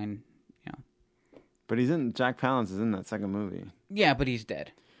trying to find. But Jack Palance is in that second movie. Yeah, but he's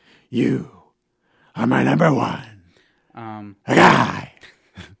dead. You are my number one. A guy.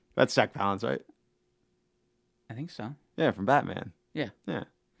 That's Jack Palance, right? I think so. Yeah, from Batman. Yeah. Yeah.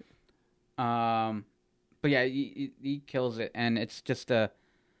 But yeah, he kills it, and it's just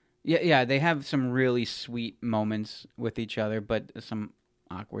yeah. They have some really sweet moments with each other, but some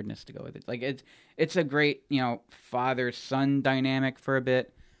awkwardness to go with it. Like it's a great father son dynamic for a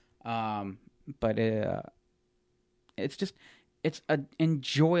bit, but it's an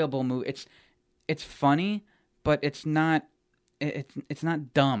enjoyable movie. It's funny, but it's not it's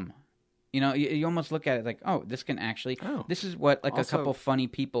not dumb. You know, you almost look at it like, oh, this can actually. Oh. This is what like Also, a couple funny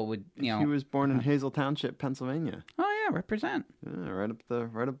people would. You know, He was born in Hazel Township, Pennsylvania. oh yeah, represent. Yeah, right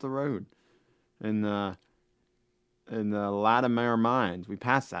up the road, in the Latimer Mines. We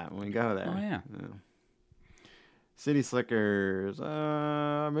pass that when we go there. Oh yeah. City Slickers.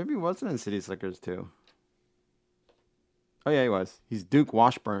 Maybe he wasn't in City Slickers too. Oh yeah, he was. He's Duke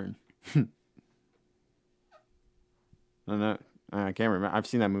Washburn. I don't know. I can't remember. I've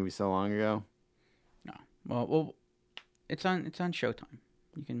seen that movie so long ago. No. Well, it's on Showtime.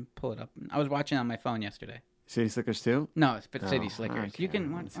 You can pull it up. I was watching on my phone yesterday. City Slickers 2? No, it's City Slickers. Okay. You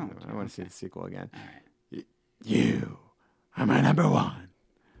can watch. I want to see the sequel again. All right. You are my number one.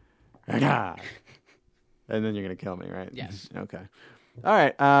 God. And then you're gonna kill me, right? Yes. Okay. All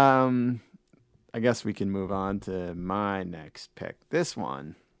right. I guess we can move on to my next pick. This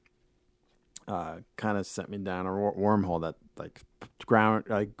one kind of sent me down a wormhole that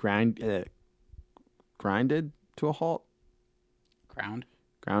grinded to a halt. Ground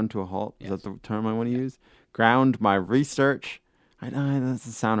to a halt. Yes. Is that the term I want to use? Ground my research. That doesn't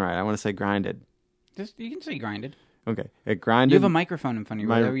sound right. I want to say grinded. You can say grinded. Okay. It grinded. You have a microphone in front of you.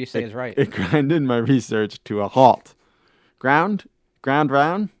 Whatever you say is right. It grinded my research to a halt. Ground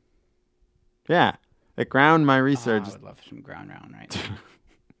round? Yeah. It ground my research. I would love some ground round right now.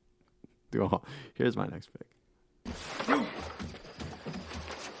 To a halt. Here's my next pick.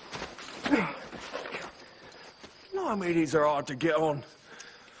 Blimey, these are hard to get on.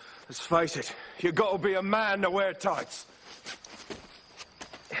 Let's face it, you gotta be a man to wear tights.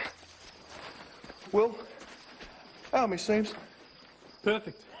 Will, how me seems?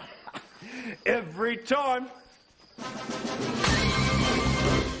 Perfect. Every time.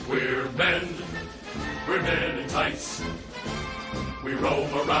 We're men in tights. We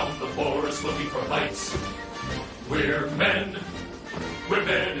roam around the forest looking for fights. We're men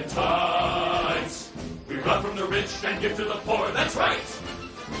in tights. We run from the rich and give to the poor, that's right.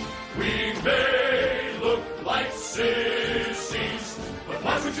 We may look like sissies, but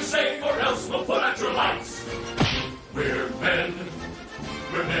watch what you say or else we'll put out your lights. We're men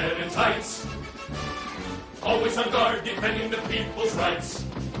in tights. Always on guard, defending the people's rights.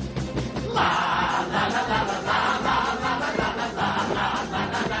 La la la la la la la la la la la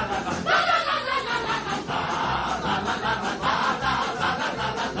la la la.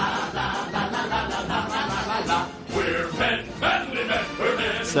 We're men, manly men, we're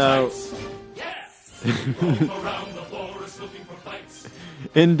men. So,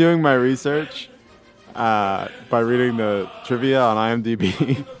 in doing my research, by reading the trivia on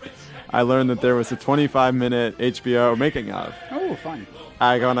IMDb, I learned that there was a 25-minute HBO making of. Oh, fun.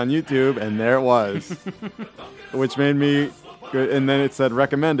 I got on YouTube, and there it was, which made me good. And then it said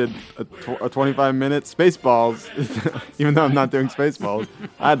recommended a 25-minute Spaceballs, even though I'm not doing Spaceballs.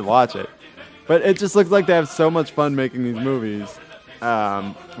 I had to watch it. But it just looks like they have so much fun making these movies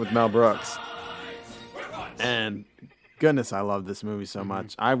with Mel Brooks. And goodness, I love this movie so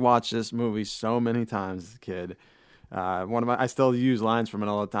much. I watched this movie so many times as a kid. I still use lines from it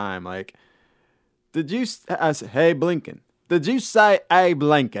all the time. Like, I said, hey, Blinken. Did you say, hey,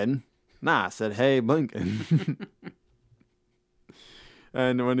 Blinken? Nah, I said, hey, Blinken.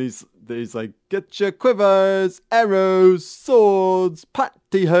 And when he's like, get your quivers, arrows, swords,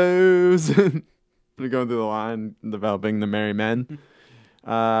 pantyhose. We're going through the line, developing the merry men.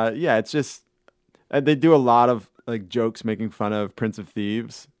 Yeah, it's just, they do a lot of like jokes making fun of Prince of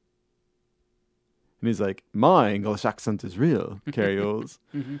Thieves. And he's like, my English accent is real, carry-alls.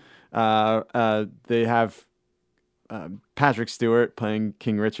 They have Patrick Stewart playing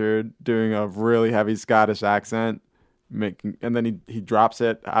King Richard, doing a really heavy Scottish accent, and then he drops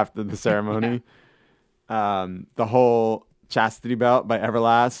it after the ceremony. The whole Chastity Belt by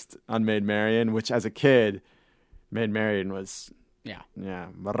Everlast on Maid Marian, which as a kid, Maid Marian was yeah.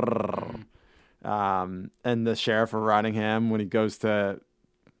 And the sheriff of Rottingham, when he goes to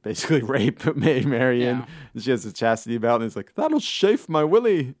basically rape Maid Marian, she has a chastity belt, and he's like, that'll chafe my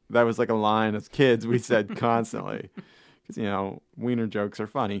willy. That was like a line as kids we said constantly. Because, wiener jokes are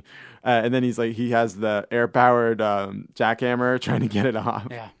funny. And then he's like, he has the air-powered jackhammer trying to get it off.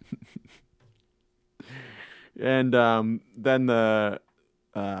 Yeah. And then the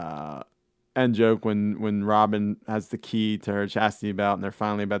end joke when Robin has the key to her chastity belt, and they're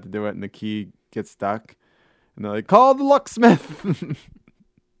finally about to do it, and the key gets stuck. And they're like, call the locksmith!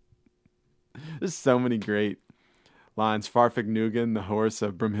 There's so many great lines. Farfignugan, the horse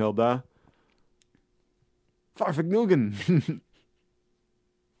of Brumhilda. Farfignugan.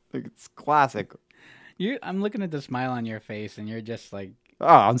 Like, it's classic. I'm looking at the smile on your face, and you're just like... Oh,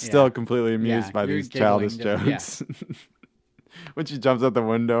 I'm still completely amused by these giggling, childish jokes. When she jumps out the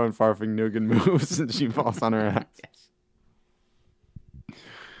window and Farfignugan moves and she falls on her ass.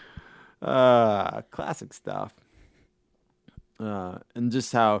 Yes. Classic stuff. And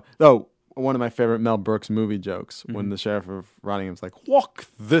just how... Oh, one of my favorite Mel Brooks movie jokes, when the sheriff of Rottingham's like, walk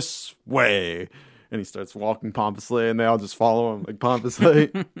this way. And he starts walking pompously, and they all just follow him like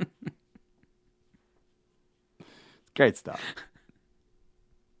pompously. Great stuff.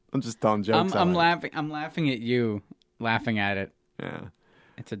 I'm just telling jokes. I'm laughing. I'm laughing at you, laughing at it. Yeah,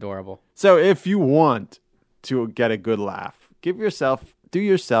 it's adorable. So if you want to get a good laugh, do yourself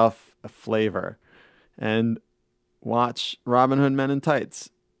a flavor, and watch Robin Hood Men in Tights.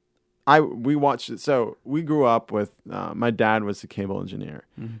 We watched it. So we grew up with my dad was a cable engineer,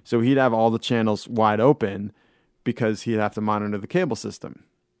 so he'd have all the channels wide open because he'd have to monitor the cable system.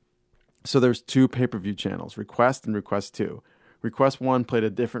 So there's 2 pay-per-view channels, Request and Request 2. Request 1 played a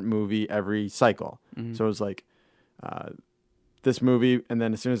different movie every cycle. So it was like this movie, and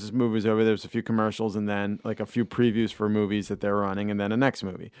then as soon as this movie was over, there was a few commercials, and then like a few previews for movies that they were running, and then a next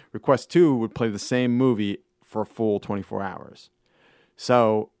movie. Request 2 would play the same movie for a full 24 hours.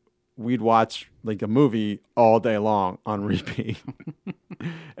 So we'd watch like a movie all day long on repeat.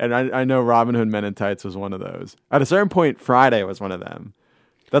 And I know Robin Hood Men in Tights was one of those. At a certain point, Friday was one of them.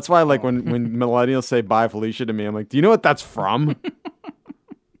 That's why, like, when millennials say "Bye, Felicia" to me, I'm like, do you know what that's from?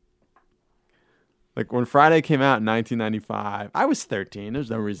 Like, when Friday came out in 1995, I was 13. There's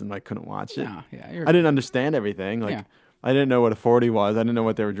no reason I couldn't watch it. No, yeah, I didn't understand everything. Like, I didn't know what a 40 was. I didn't know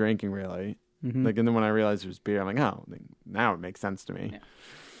what they were drinking, really. Like, and then when I realized it was beer, I'm like, oh, now it makes sense to me.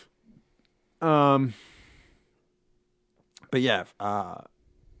 But yeah,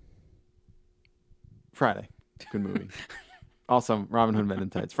 Friday, good movie. Also, Robin Hood Men in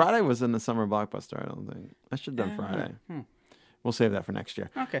Tights. Friday was in the Summer Blockbuster, I don't think. I should have done Friday. We'll save that for next year.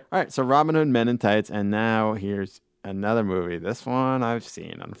 Okay. All right, so Robin Hood Men in Tights, and now here's another movie. This one I've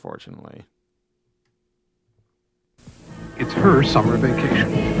seen, unfortunately. It's her summer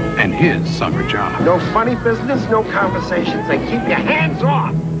vacation and his summer job. No funny business, no conversations, and keep your hands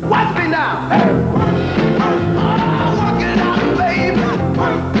off. Watch me now.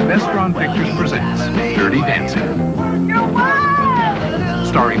 Vestron Pictures presents Dirty Dancing. You're wild!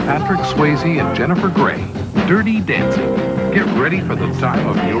 Starring Patrick Swayze and Jennifer Grey. Dirty Dancing. Get ready for the time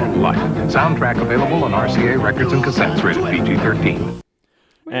of your life. Soundtrack available on RCA Records and Cassettes, rated PG-13.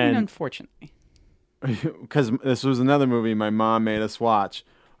 And unfortunately. Because this was another movie my mom made us watch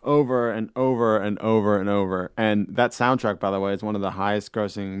over and over and over and over. And that soundtrack, by the way, is one of the highest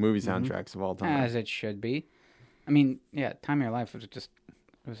grossing movie soundtracks of all time. As it should be. I mean, yeah, Time of Your Life was just...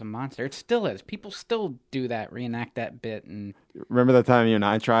 It was a monster. It still is. People still do that, reenact that bit. And remember that time you and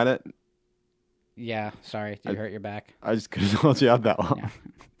I tried it? Yeah, sorry. Did you hurt your back? I just couldn't hold you out that long.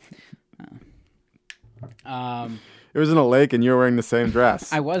 Yeah. It was in a lake and you were wearing the same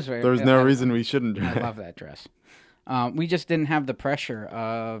dress. I was wearing. There was no reason we shouldn't dress. I love that dress. We just didn't have the pressure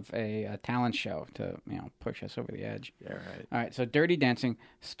of a talent show to push us over the edge. Yeah, right. All right, so Dirty Dancing,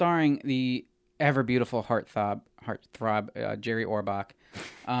 starring the ever beautiful heartthrob Jerry Orbach.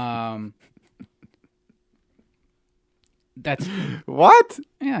 That's what?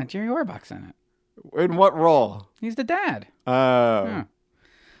 Yeah, Jerry Orbach's in it. In what role? He's the dad. Oh.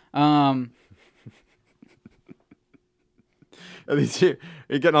 Yeah. Are you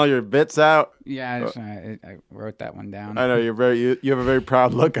getting all your bits out? Yeah, I wrote that one down. I know you have a very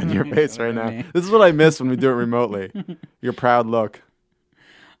proud look on your face right now. This is what I miss when we do it remotely. Your proud look.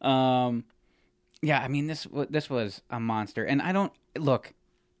 Yeah, I mean this was a monster, and I don't look.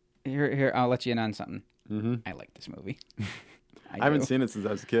 Here, I'll let you in on something. Mm-hmm. I like this movie. I haven't seen it since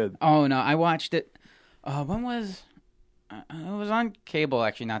I was a kid. Oh no, I watched it. When was? It was on cable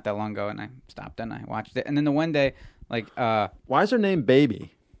actually not that long ago, and I stopped and I watched it. And then the one day, like, why is her name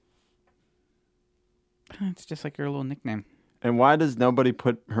Baby? It's just like your little nickname. And why does nobody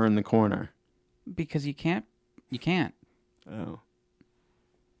put her in the corner? Because you can't. You can't. Oh.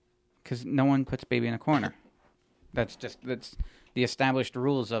 Because no one puts Baby in a corner. That's the established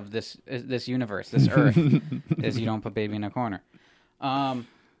rules of this universe, this Earth, is you don't put Baby in a corner. And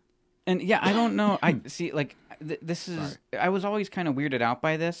yeah, I don't know. I see, like, this is. Sorry. I was always kind of weirded out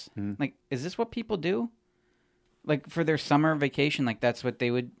by this. Like, is this what people do? Like, for their summer vacation, like, that's what they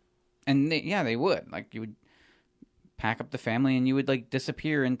would. And they would. Like, you would pack up the family and you would, like,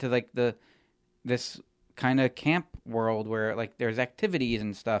 disappear into, like, this kind of camp world where, like, there's activities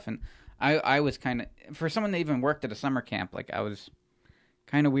and stuff. And I was kind of, for someone that even worked at a summer camp, like, I was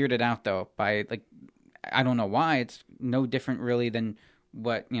kind of weirded out, though, by, like, I don't know why. It's no different, really, than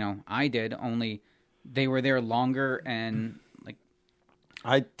what, I did, only they were there longer and, like...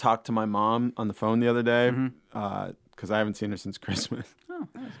 I talked to my mom on the phone the other day, because because I haven't seen her since Christmas. Oh,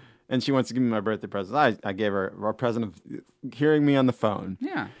 nice. And she wants to give me my birthday present. I gave her a present of hearing me on the phone.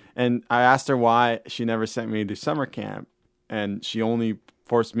 Yeah. And I asked her why she never sent me to summer camp, and she only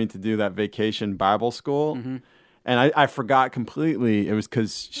forced me to do that vacation Bible school. Mm-hmm. And I forgot completely. It was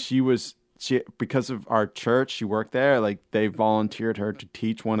because because of our church, she worked there. Like, they volunteered her to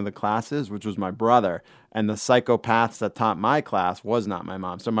teach one of the classes, which was my brother. And the psychopaths that taught my class was not my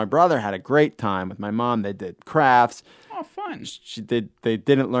mom. So my brother had a great time with my mom. They did crafts. Oh, fun. They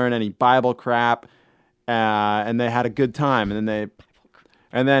didn't learn any Bible crap, and they had a good time. And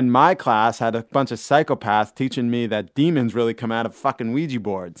then my class had a bunch of psychopaths teaching me that demons really come out of fucking Ouija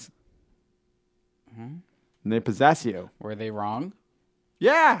boards. Mm-hmm. And they possess you. Were they wrong?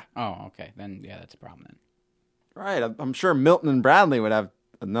 Yeah. Oh, okay. Then, yeah, that's a problem then. Right. I'm sure Milton and Bradley would have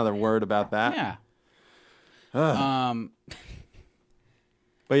another word about that. Yeah.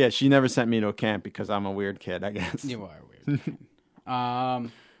 But yeah, she never sent me to a camp because I'm a weird kid, I guess. You are a weird kid.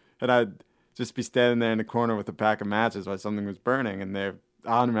 And I'd just be standing there in the corner with a pack of matches while something was burning, and they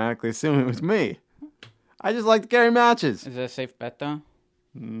automatically assume it was me. I just like to carry matches. Is that a safe bet, though?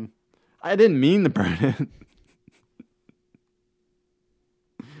 I didn't mean to burn it.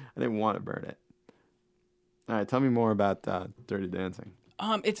 I didn't want to burn it. All right, tell me more about Dirty Dancing.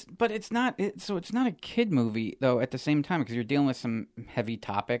 It's not a kid movie though. At the same time, because you're dealing with some heavy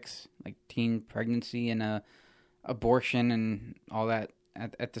topics like teen pregnancy and abortion and all that.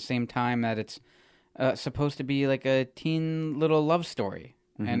 At the same time that it's supposed to be like a teen little love story,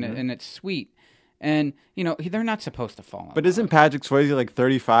 and it's sweet, and they're not supposed to fall in love. But isn't Patrick Swayze like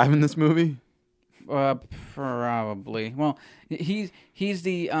 35 in this movie? Probably. Well, he's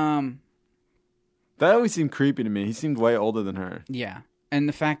the That always seemed creepy to me. He seemed way older than her. Yeah. And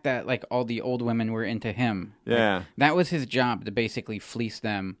the fact that like all the old women were into him. Yeah. Like, that was his job, to basically fleece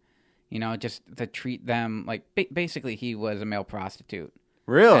them, just to treat them like basically he was a male prostitute.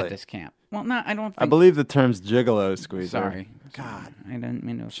 Really? At this camp. Well, no, I don't think... I believe the term's gigolo, Squeezer. Sorry. God. I didn't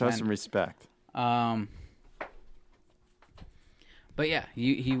mean to offend. Show some respect. But yeah,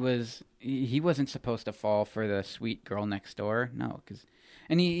 he wasn't supposed to fall for the sweet girl next door. No,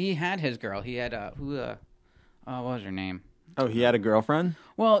 and he had his girl. He had what was her name? Oh, he had a girlfriend?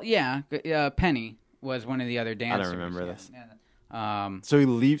 Well, yeah, Penny was one of the other dancers. I don't remember this. Yeah. So he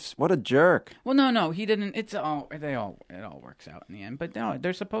leaves. What a jerk! Well, no, he didn't. It all works out in the end. But no,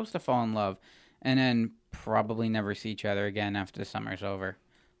 they're supposed to fall in love, and then probably never see each other again after the summer's over.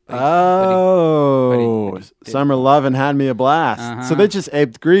 Summer Lovin' had me a blast. So they just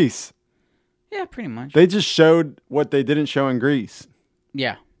aped Grease. Yeah, pretty much. They just showed what they didn't show in Grease.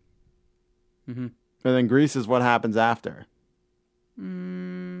 Yeah. Mm-hmm. And then Grease is what happens after.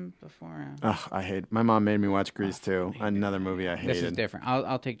 Before. Ugh, I hate. My mom made me watch Grease too. Another movie I hated. This is different.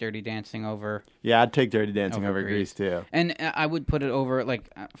 I'll take Dirty Dancing over. Yeah, I'd take Dirty Dancing over Grease too. And I would put it over like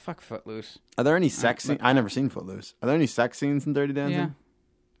fuck Footloose. Are there any sex scenes? I never seen Footloose. Are there any sex scenes in Dirty Dancing? Yeah.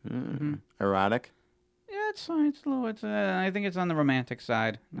 Erotic? Yeah, it's fine. It's a little. I think it's on the romantic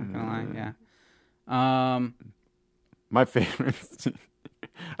side. Not gonna lie. Yeah. My favorite.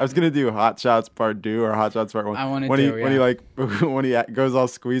 I was gonna do Hot Shots Part 2 or Hot Shots Part 1. I want to when he goes all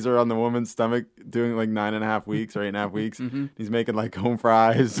squeezer on the woman's stomach, doing like 9.5 weeks or 8.5 weeks. He's making like home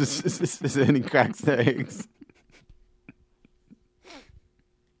fries, and he cracks the eggs.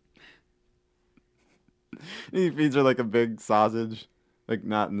 He feeds her like a big sausage. Like,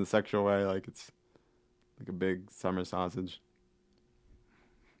 not in the sexual way, like it's like a big summer sausage.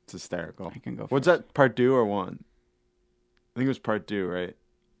 It's hysterical. I can go What's that, Part 2 or 1? I think it was Part 2, right?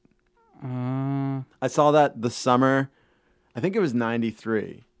 I saw that the summer, I think it was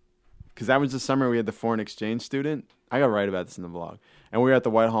 93. Because that was the summer we had the foreign exchange student. I got to write about this in the vlog. And we were at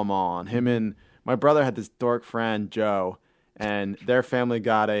the Whitehall Mall, and him and my brother had this dork friend, Joe, and their family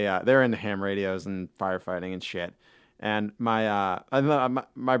got they're into ham radios and firefighting and shit. And my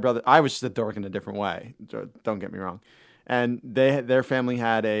brother, I was just a dork in a different way. Don't get me wrong. And their family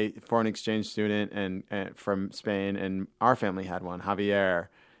had a foreign exchange student and from Spain, and our family had one, Javier.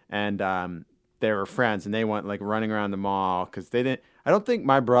 And they were friends, and they went like running around the mall because they didn't. I don't think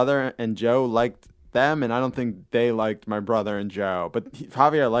my brother and Joe liked them, and I don't think they liked my brother and Joe. But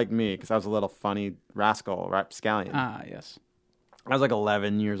Javier liked me because I was a little funny rascal, rapscallion. Ah, yes. I was like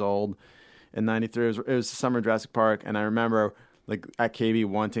 11 years old. In 93, it was the summer Jurassic Park, and I remember like at KB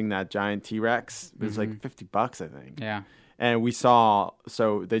wanting that giant T-Rex. It was like $50, I think. Yeah. And we saw,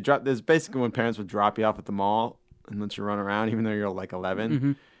 so they dropped, this basically when parents would drop you off at the mall and let you run around, even though you're like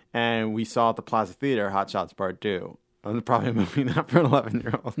 11. And we saw at the Plaza Theater Hot Shots Part 2. It's probably a movie not for an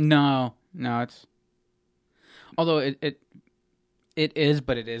 11-year-old. No, it's, although it is,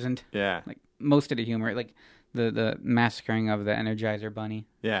 but it isn't. Yeah. Like most of the humor, like The massacring of the Energizer Bunny.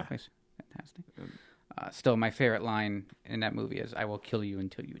 Yeah. Fantastic. Still, my favorite line in that movie is, "I will kill you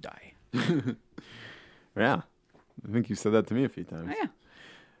until you die." Yeah. I think you said that to me a few times. Oh,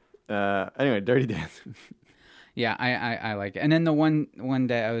 yeah. Anyway, Dirty Dancing. Yeah, I like it. And then the one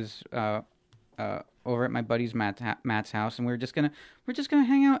day I was over at my buddy's Matt's house, and we're just gonna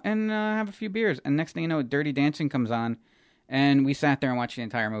hang out and have a few beers. And next thing you know, Dirty Dancing comes on, and we sat there and watched the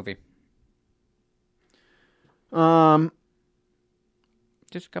entire movie.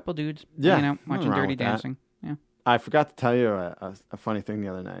 Just a couple dudes hanging out watching Dirty Dancing. Yeah. I forgot to tell you a funny thing the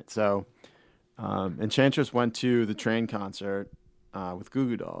other night. So, Enchantress went to the Train concert with Goo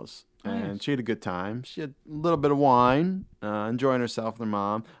Goo Dolls. And she had a good time. She had a little bit of wine, enjoying herself with her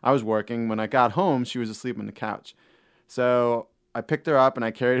mom. I was working. When I got home, she was asleep on the couch. So I picked her up and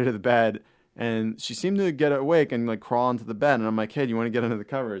I carried her to the bed. And she seemed to get awake and like crawl into the bed. And I'm like, "Hey, do you want to get under the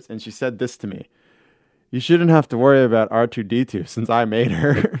covers?" And she said this to me: "You shouldn't have to worry about R2-D2 since I made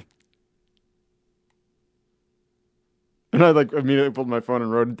her." And I like immediately pulled my phone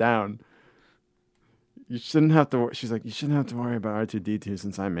and wrote it down. You shouldn't have to. She's like, "You shouldn't have to worry about R2-D2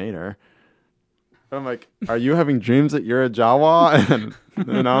 since I made her." And I'm like, "Are you having dreams that you're a Jawa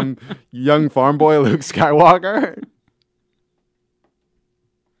and I'm young farm boy Luke Skywalker?"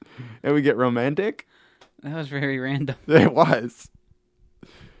 And we get romantic. That was very random. It was.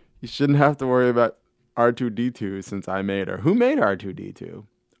 You shouldn't have to worry about R2-D2 since I made her. Who made R2-D2?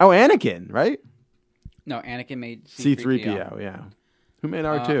 Oh, Anakin, right? No, Anakin made C-3PO, yeah. Who made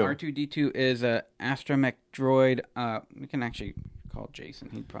R2? R2-D2 is a astromech droid. We can actually call Jason.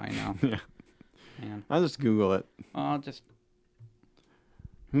 He'd probably know. Yeah. Man. I'll just Google it. I'll just...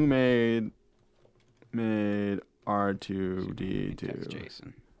 Who made R2-D2? Text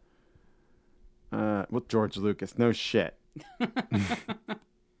Jason. Well, George Lucas. No shit.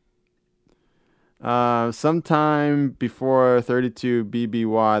 Sometime before 32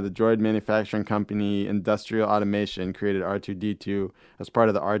 BBY, the droid manufacturing company Industrial Automation created R2-D2 as part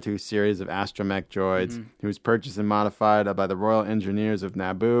of the R2 series of astromech droids. Mm-hmm. He was purchased and modified by the Royal Engineers of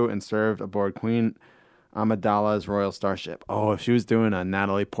Naboo and served aboard Queen Amidala's Royal Starship. Oh, if she was doing a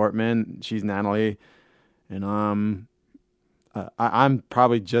Natalie Portman, she's Natalie, and I'm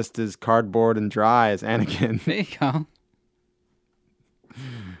probably just as cardboard and dry as Anakin. There you go.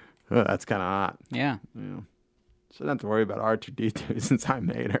 Oh, that's kind of hot. Yeah. Shouldn't have to worry about R2-D2 since I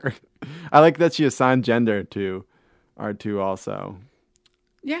made her. I like that she assigned gender to R2 also.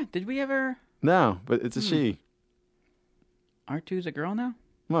 Yeah. Did we ever? No, but it's a she. R2's a girl now?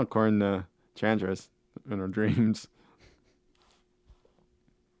 Well, according to Chandris in her dreams.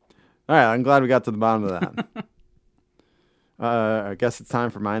 All right. I'm glad we got to the bottom of that. I guess it's time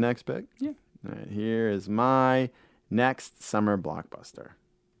for my next pick. Yeah. All right. Here is my next summer blockbuster.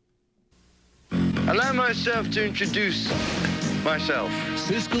 Allow myself to introduce myself.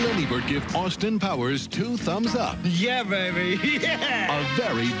 Siskel and Ebert give Austin Powers 2 thumbs up. Yeah, baby. Yeah. A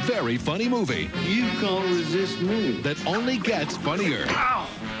very, very funny movie. You can't resist me. That only gets funnier. Ow!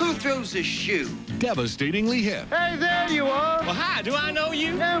 Who throws a shoe? Devastatingly hip. Hey, there you are. Well, hi, do I know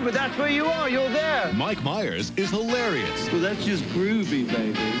you? No, but that's where you are. You're there. Mike Myers is hilarious. Well, that's just groovy,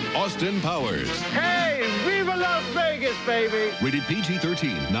 baby. Austin Powers. Hey, viva Las Vegas, baby. Rated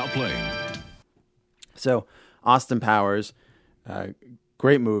PG-13, now playing. So, Austin Powers,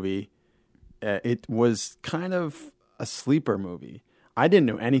 great movie. It was kind of a sleeper movie. I didn't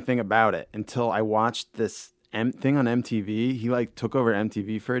know anything about it until I watched this thing on MTV. He like took over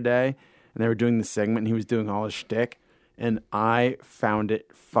MTV for a day, and they were doing the segment, and he was doing all his shtick, and I found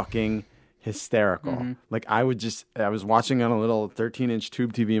it fucking hysterical. Mm-hmm. Like I was watching on a little 13-inch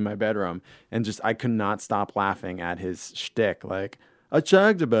tube TV in my bedroom, and I could not stop laughing at his shtick. Like, I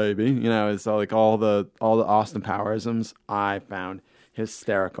checked a baby, it's like all the Austin Powerisms I found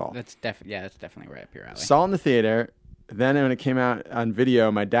hysterical. That's definitely right up your alley. Saw it in the theater. Then when it came out on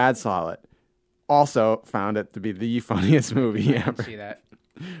video, my dad saw it. Also found it to be the funniest movie ever. I can see that.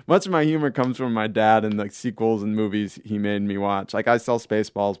 Much of my humor comes from my dad and like sequels and movies he made me watch. Like I saw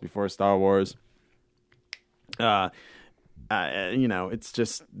Spaceballs before Star Wars. It's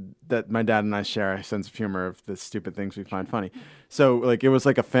just that my dad and I share a sense of humor of the stupid things we find funny. So, like, it was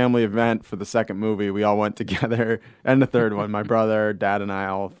like a family event for the second movie. We all went together, and the third one, my brother, dad, and I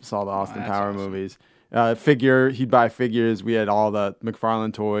all saw the Austin Power movies. He'd buy figures. We had all the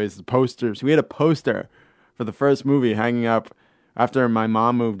McFarlane toys, the posters. We had a poster for the first movie hanging up after my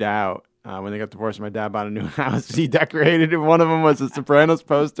mom moved out. When they got divorced, my dad bought a new house. He decorated it. One of them was a Sopranos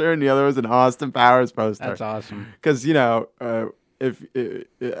poster, and the other was an Austin Powers poster. That's awesome. Because, if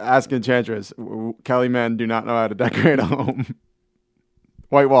ask Enchantress, Kelly men do not know how to decorate a home.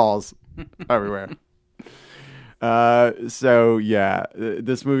 White walls everywhere. So yeah,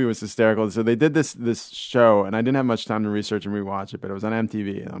 this movie was hysterical. So they did this show, and I didn't have much time to research and rewatch it, but it was on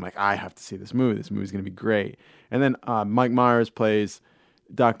MTV, and I'm like, I have to see this movie. This movie's gonna be great. And then Mike Myers plays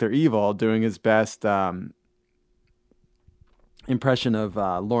Dr. Evil, doing his best impression of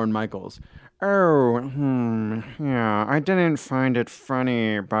Lorne Michaels. Yeah, I didn't find it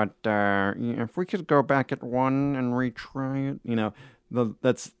funny, but if we could go back at one and retry it,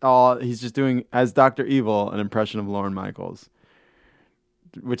 that's all. He's just doing, as Dr. Evil, an impression of Lorne Michaels,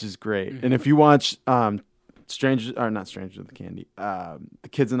 which is great. Mm-hmm. And if you watch not Strangers with the Candy, the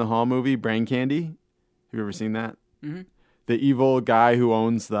Kids in the Hall movie, Brain Candy, have you ever seen that? Mm-hmm. The evil guy who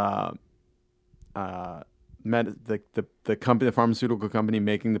owns the company, the pharmaceutical company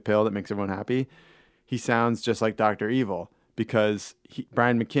making the pill that makes everyone happy, he sounds just like Dr. Evil because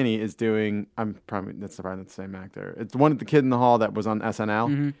Brian McKinney is doing. That's probably not the same actor. It's the one, the Kid in the Hall that was on SNL.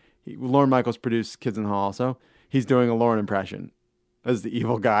 Mm-hmm. Lorne Michaels produced Kids in the Hall, also. He's doing a Lorne impression as the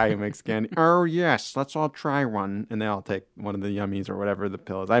evil guy who makes candy. Oh yes, let's all try one, and they all take one of the yummies or whatever the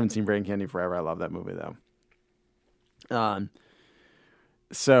pill is. I haven't seen Brain Candy forever. I love that movie though.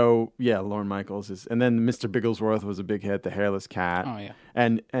 So yeah, Lorne Michaels is, and then Mr. Bigglesworth was a big hit. The Hairless Cat. Oh yeah,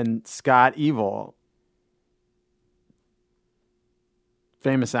 and Scott Evil,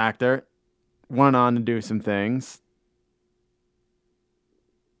 famous actor, went on to do some things.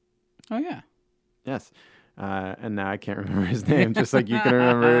 Oh yeah, yes, and now I can't remember his name. Just like you can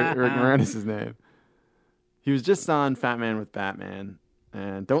remember Rick Moranis' name. He was just on Fat Man with Batman,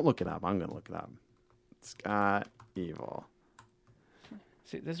 and don't look it up. I'm gonna look it up. Scott Evil.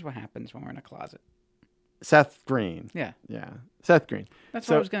 See, this is what happens when we're in a closet. Seth Green. Yeah. Seth Green. That's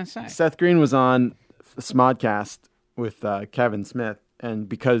what I was going to say. Seth Green was on Smodcast with Kevin Smith, and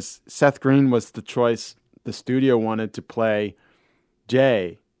because Seth Green was the choice, the studio wanted to play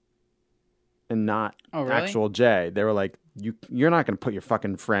Jay and not actual Jay. They were like, you're not going to put your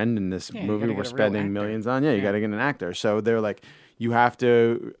fucking friend in this movie we're spending millions on. Yeah, you got to get an actor. So they're like, you have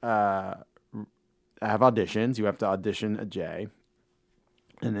to have auditions. You have to audition a Jay.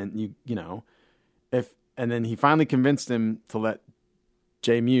 And then and then he finally convinced him to let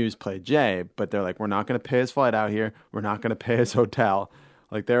Jay Muse play Jay, but they're like, we're not going to pay his flight out here. We're not going to pay his hotel.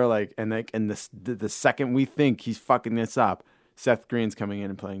 Like they're like, and the second we think he's fucking this up, Seth Green's coming in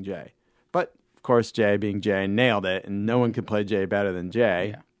and playing Jay. But of course, Jay being Jay nailed it, and no one could play Jay better than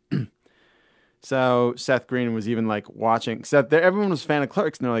Jay. Yeah. So Seth Green was even like watching, except everyone was a fan of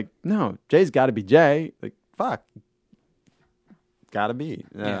Clerks, and they're like, no, Jay's got to be Jay. Like fuck. Gotta be.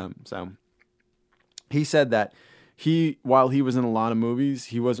 So he said that while he was in a lot of movies,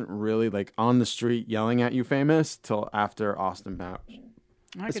 he wasn't really like on the street yelling at you famous till after Austin Powers.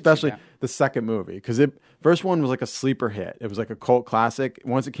 Especially the second movie, because first one was like a sleeper hit. It was like a cult classic.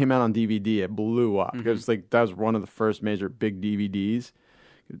 Once it came out on DVD, it blew up because like that was one of the first major big DVDs,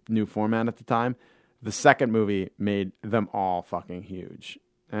 new format at the time. The second movie made them all fucking huge,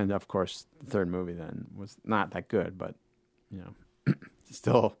 and of course the third movie then was not that good, but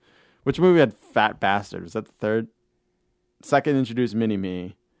still. Which movie had Fat Bastard? Was that the third? Second introduced Mini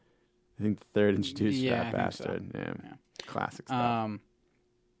Me. I think the third introduced Fat Bastard. So. Yeah. Classic stuff.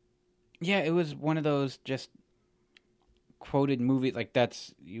 Yeah, it was one of those just quoted movies. Like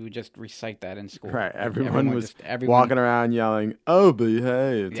you would just recite that in school. Right. Everyone was walking around yelling, "Oh,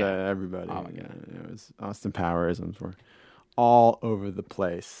 behave!" to everybody. Oh my God. It was Austin Powerisms were all over the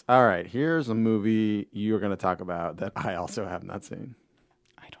place. All right, here's a movie you're going to talk about that I also have not seen.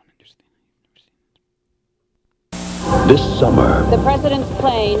 I don't understand. This summer, the president's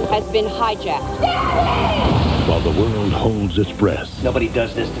plane has been hijacked. While the world holds its breath, nobody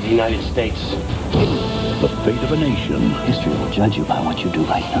does this to the United States. The fate of a nation, history will judge you by what you do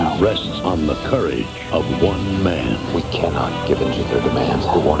right now, rests on the courage of one man. We cannot give in to their demands.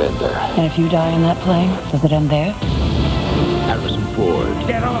 It won't end there. And if you die in that plane, does it end there? Harrison Ford.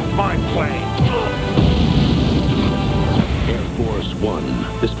 Get off my plane! Air Force One.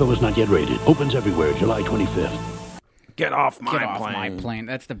 This film is not yet rated. Opens everywhere July 25th. Get off my plane. plane. My plane.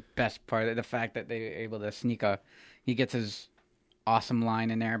 That's the best part. The fact that they were able to sneak he gets his awesome line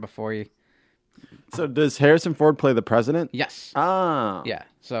in there before he... So does Harrison Ford play the president? Yes. Ah. Yeah.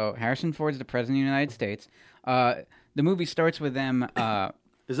 So Harrison Ford's the president of the United States. The movie starts with them...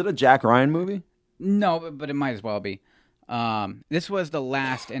 Is it a Jack Ryan movie? No, but it might as well be. This was the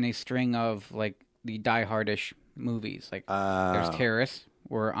last in a string of like the Die Hard-ish movies. Like there's terrorists.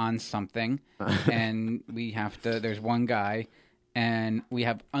 We're on something, and we have to. There's one guy, and we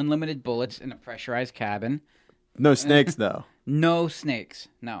have unlimited bullets in a pressurized cabin. No snakes, though. No snakes.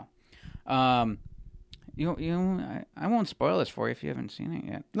 No. I won't spoil this for you if you haven't seen it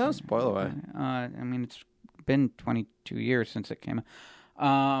yet. No, spoil away. I mean, it's been 22 years since it came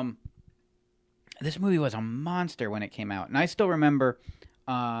out. This movie was a monster when it came out. And I still remember,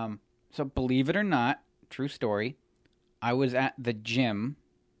 so believe it or not, true story, I was at the gym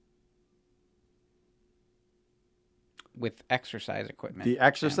with exercise equipment. The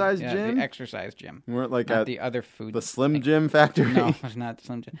exercise gym? Yeah, the exercise gym. We weren't like not at the other food. The Slim Jim factory? No, it was not the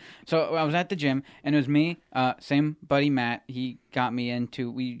Slim Jim. So I was at the gym, and it was me, same buddy Matt. He got me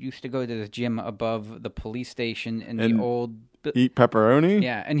into, we used to go to this gym above the police station in the old... Eat pepperoni?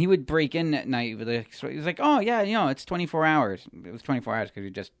 Yeah, and he would break in at night. So he was like, oh, yeah, it's 24 hours. It was 24 hours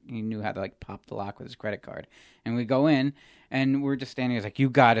because he knew how to, like, pop the lock with his credit card. And we go in, and we're just standing there. He's like, you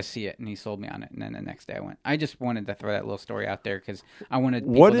got to see it. And he sold me on it. And then the next day I went. I just wanted to throw that little story out there because I wanted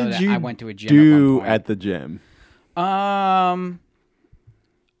people to know that I went to a gym at one point. At the gym?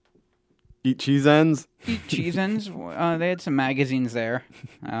 Eat cheese ends? Eat cheese ends. They had some magazines there.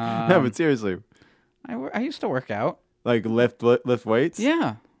 No, but seriously. I used to work out. Like lift weights?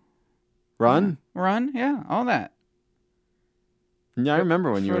 Yeah. Run? Run, yeah, all that. Yeah, I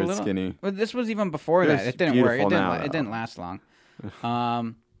remember when you were skinny. Well, this was even before that. It didn't work. It didn't last long.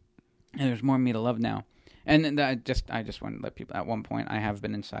 And there's more me to love now. And I just wanted to let people. At one point, I have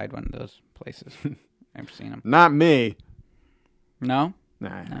been inside one of those places. I've seen them. Not me. No.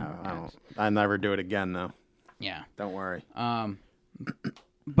 Nah, I don't. I never do it again though. Yeah. Don't worry.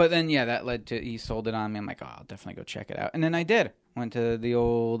 But then, yeah, that led to he sold it on me. I'm like, oh, I'll definitely go check it out. And then I did. Went to the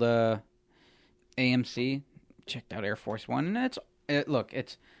old AMC, checked out Air Force One, and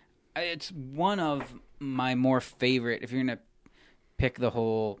it's one of my more favorite. If you're gonna pick the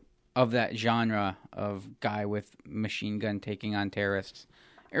whole of that genre of guy with machine gun taking on terrorists,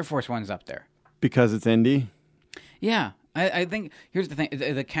 Air Force One's up there because it's indie. Yeah, I think here's the thing: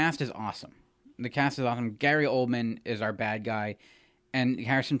 the cast is awesome. The cast is awesome. Gary Oldman is our bad guy. And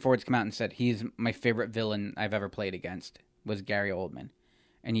Harrison Ford's come out and said he's my favorite villain I've ever played against was Gary Oldman.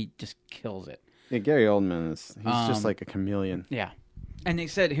 And he just kills it. Yeah, Gary Oldman he's just like a chameleon. Yeah. And they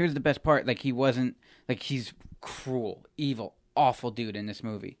said, here's the best part, like he wasn't, like he's cruel, evil, awful dude in this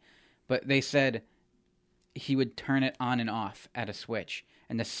movie. But they said he would turn it on and off at a switch.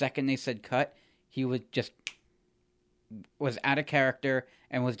 And the second they said cut, he would just, was out of character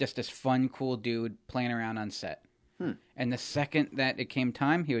and was just this fun, cool dude playing around on set. And the second that it came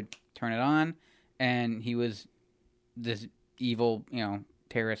time, he would turn it on, and he was this evil,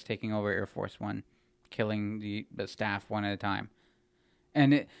 terrorist taking over Air Force One, killing the staff one at a time.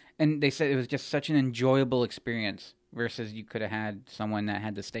 And they said it was just such an enjoyable experience versus you could have had someone that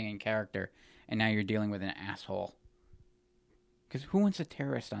had to stay in character, and now you're dealing with an asshole. Because who wants a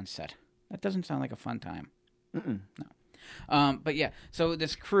terrorist on set? That doesn't sound like a fun time. No. But yeah, so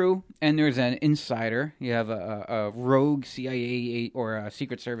this crew, and there's an insider. You have a rogue CIA or a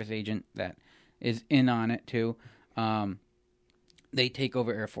Secret Service agent that is in on it too. They take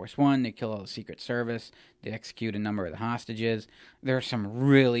over Air Force One. They kill all the Secret Service. They execute a number of the hostages. There are some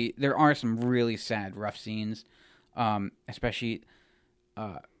really sad, rough scenes, especially.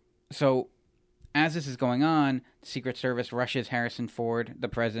 So as this is going on, the Secret Service rushes Harrison Ford, the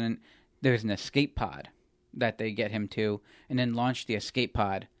president. There's an escape pod that they get him to, and then launch the escape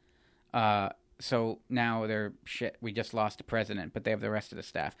pod. So now they're, shit, we just lost the president, but they have the rest of the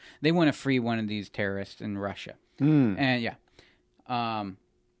staff. They want to free one of these terrorists in Russia. And yeah.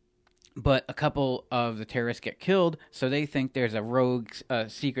 But a couple of the terrorists get killed, so they think there's a rogue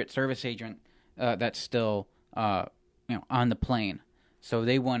Secret Service agent that's still on the plane. So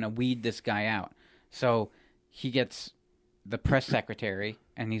they want to weed this guy out. So he gets the press secretary,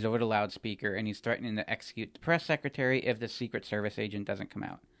 and he's over the loudspeaker, and he's threatening to execute the press secretary if the Secret Service agent doesn't come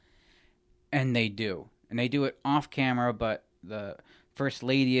out. And they do. And they do it off camera, but the First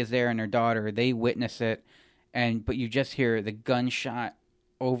Lady is there and her daughter. They witness it, but you just hear the gunshot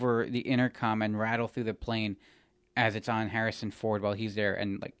over the intercom and rattle through the plane as it's on Harrison Ford while he's there,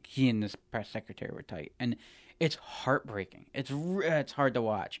 and like he and this press secretary were tight. And it's heartbreaking. It's hard to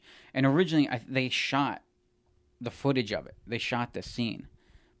watch. And originally, they shot the footage of it. They shot the scene,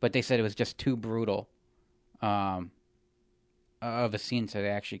 but they said it was just too brutal of a scene, so they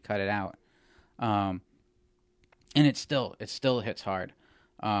actually cut it out. And it still hits hard.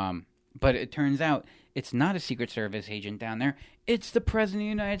 But it turns out it's not a Secret Service agent down there. It's the President of the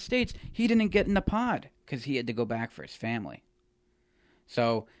United States. He didn't get in the pod because he had to go back for his family.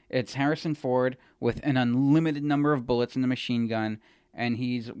 So it's Harrison Ford with an unlimited number of bullets in the machine gun, and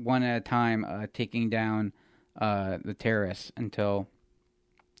he's one at a time taking down the terrorists until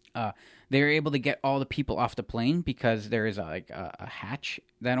they're able to get all the people off the plane because there is a hatch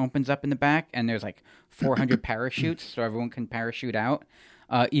that opens up in the back, and there's like 400 parachutes, so everyone can parachute out.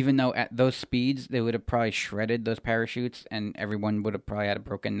 Even though at those speeds, they would have probably shredded those parachutes, and everyone would have probably had a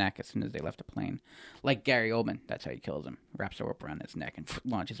broken neck as soon as they left the plane. Like Gary Oldman, that's how he kills him. Wraps a rope around his neck and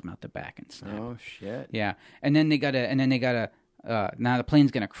launches him out the back and snap. Oh shit! Yeah, and then they gotta. Now the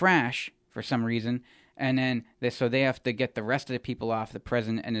plane's gonna crash for some reason, and then they have to get the rest of the people off, the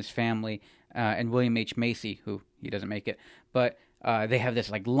president and his family, and William H. Macy, who he doesn't make it, but they have this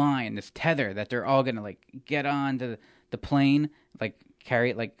like line, this tether that they're all gonna like get onto the plane, like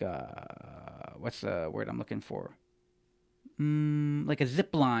carry it like what's the word I'm looking for? Like a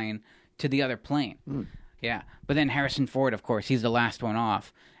zip line to the other plane. Yeah, but then Harrison Ford, of course, he's the last one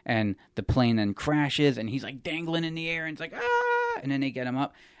off, and the plane then crashes, and he's like dangling in the air, and it's like and then they get him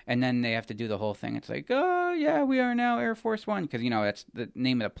up, and then they have to do the whole thing. It's like, oh yeah, we are now Air Force One, because that's the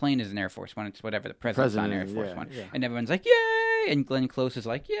name of the plane isn't Air Force One, it's whatever the president's on Air Force One, and everyone's like yay, and Glenn Close is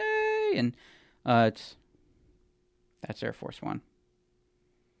like yay, and that's Air Force One.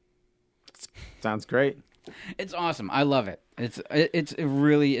 Sounds great. It's awesome. I love it.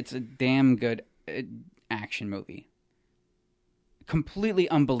 It's a damn good action movie. Completely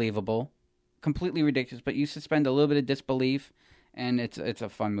unbelievable, completely ridiculous, but you suspend a little bit of disbelief, and it's a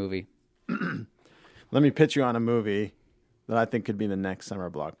fun movie. Let me pitch you on a movie that I think could be the next summer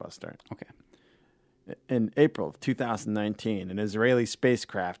blockbuster. Okay. In April of 2019, an Israeli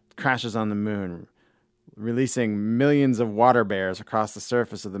spacecraft crashes on the moon, releasing millions of water bears across the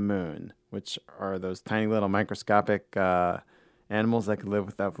surface of the moon, which are those tiny little microscopic animals that could live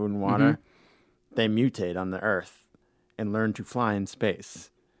without food and water. Mm-hmm. They mutate on the Earth and learn to fly in space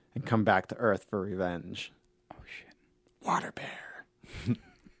and come back to Earth for revenge. Oh, shit. Water bear.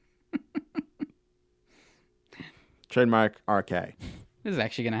 Trademark RK. This is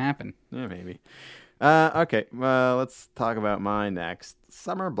actually going to happen. Yeah, maybe. Okay, well, let's talk about my next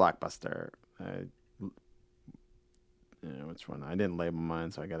summer blockbuster. Which one? I didn't label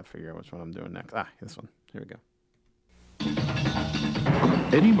mine, so I got to figure out which one I'm doing next. This one. Here we go.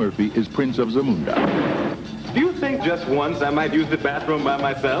 Eddie Murphy is Prince of Zamunda. Do you think just once I might use the bathroom by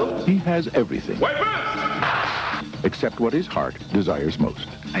myself? He has everything. Wait first! Except what his heart desires most.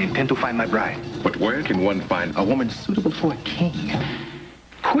 I intend to find my bride. But where can one find a woman suitable for a king?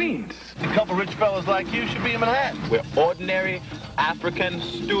 Queens. A couple rich fellas like you should be in Manhattan. We're ordinary African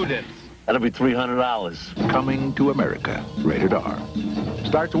students. That'll be $300. Coming to America. Rated R.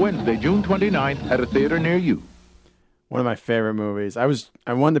 Starts Wednesday, June 29th at a theater near you. One of my favorite movies. I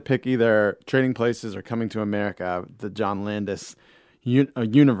wanted to pick either Trading Places or Coming to America, the John Landis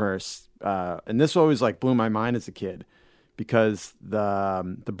universe. And this always like blew my mind as a kid because the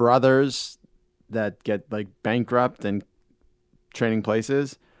brothers that get like bankrupt and Trading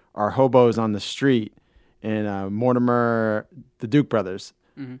Places are hobos on the street. And Mortimer, the Duke brothers,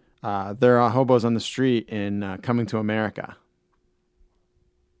 they're hobos on the street in Coming to America.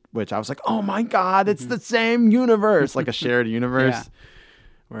 Which I was like, oh my God, it's the same universe, like a shared universe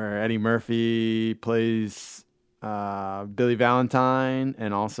where Eddie Murphy plays Billy Valentine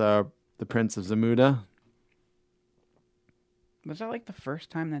and also the Prince of Zamunda. Was that like the first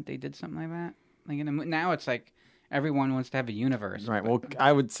time that they did something like that? Like now it's like everyone wants to have a universe. Right. Well,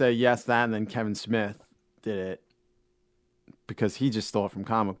 I would say yes, that, and then Kevin Smith did it because he just stole it from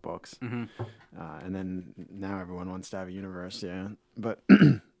comic books. And then now everyone wants to have a universe, But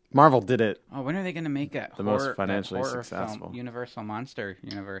Marvel did it. Oh, when are they going to make that most financially horror successful film, Universal Monster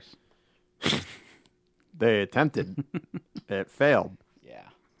universe? They attempted. It failed. Yeah.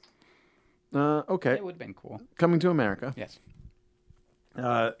 Okay. It would have been cool. Coming to America. Yes.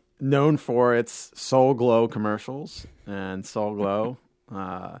 Known for its Soul Glow commercials and Soul Glow.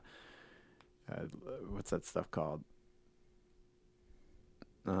 What's that stuff called?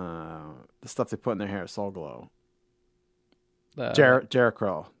 The stuff they put in their hair, Soul Glow.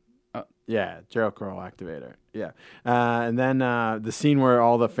 Jericho. Yeah, Jericho activator. Yeah. And then the scene where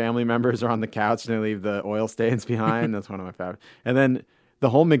all the family members are on the couch and they leave the oil stains behind. That's one of my favorites. And then the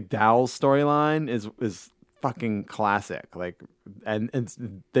whole McDowell storyline is fucking classic. Like, and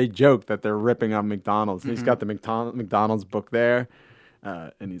they joke that they're ripping on McDonald's. He's got the McDonald's book there.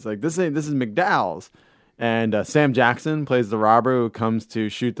 And he's like, this is McDowell's. And Sam Jackson plays the robber who comes to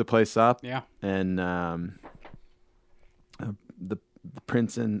shoot the place up. Yeah. And the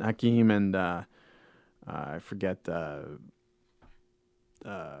Prince and Hakeem and I forget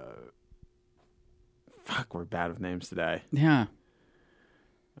we're bad with names today. Yeah.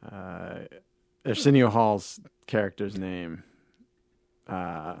 Arsenio Hall's character's name.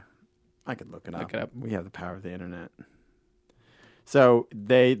 I could look it up. We have the power of the internet. So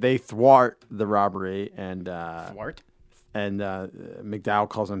they thwart the robbery and thwart? And McDowell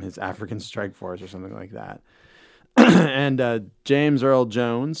calls him his African Strike Force or something like that. And James Earl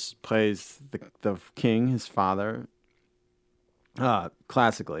Jones plays the king, his father.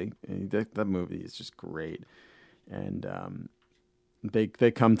 Classically, the movie is just great, and they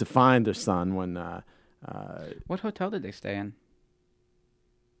come to find their son when. What hotel did they stay in?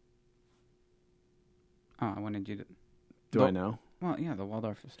 Oh, I wanted you to. Do I know? Well, yeah, the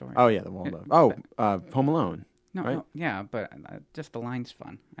Waldorf Astoria. Oh yeah, the Waldorf. Home Alone. No, right? no, yeah, but just the line's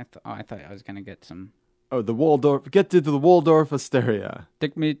fun. I thought I was gonna get some. Oh, the Waldorf. Get to the Waldorf Astoria.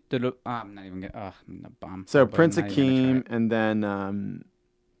 Take me to the. I'm not even getting. I'm the bomb. So Prince Akeem, and then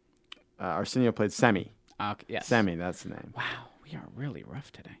Arsenio played Semi. Okay, yes. Semi, that's the name. Wow, we are really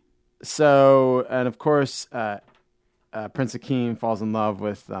rough today. So, and of course, Prince Akeem falls in love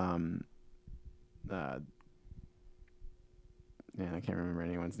with. I can't remember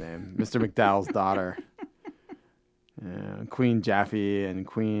anyone's name. Mr. McDowell's daughter, Queen Jaffe and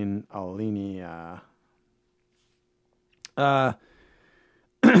Queen Alini.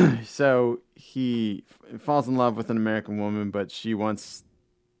 So he falls in love with an American woman, but she wants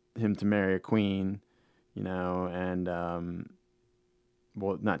him to marry a queen, and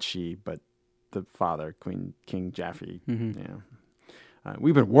well, not she, but the father, King Jaffe. Mm-hmm.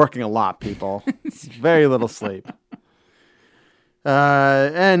 We've been working a lot, people. Very little sleep.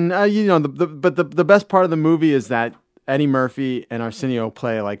 The best part of the movie is that Eddie Murphy and Arsenio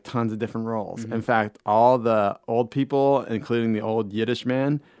play like tons of different roles. Mm-hmm. In fact, all the old people, including the old Yiddish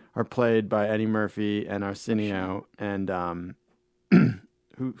man, are played by Eddie Murphy and Arsenio. And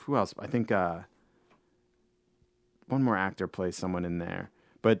who else? I think one more actor plays someone in there.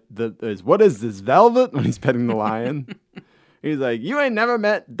 But what is this, velvet? When he's petting the lion, he's like, "You ain't never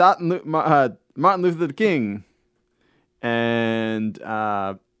met Martin Luther King." And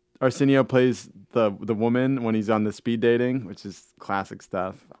Arsenio plays the woman when he's on the speed dating, which is classic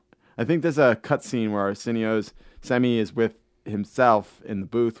stuff. I think there's a cutscene where Semi is with himself in the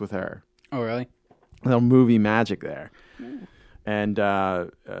booth with her. Oh, really? A little movie magic there. Ooh. And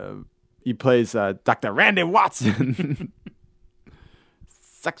he plays Dr. Randy Watson.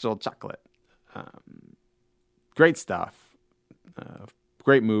 Sexual chocolate. Great stuff.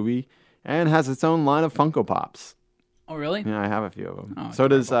 Great movie. And has its own line of Funko Pops. Oh, really? Yeah, I have a few of them. Oh, so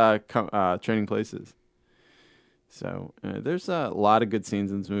does Trading Places. So there's a lot of good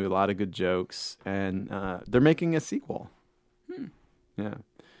scenes in this movie, a lot of good jokes, and they're making a sequel. Yeah.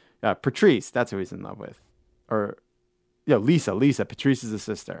 Patrice, that's who he's in love with. Lisa. Patrice is the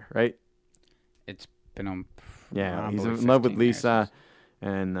sister, right? It's been on. Yeah, he's in love with Lisa,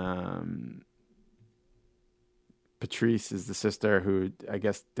 and Patrice is the sister who I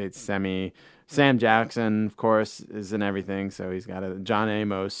guess dates Semi. Sam Jackson, of course, is in everything, so he's got John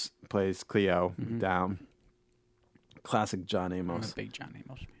Amos plays Cleo down. Classic John Amos. I'm a big John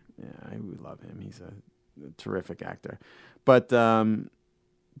Amos fan. Yeah, I love him. He's a terrific actor. But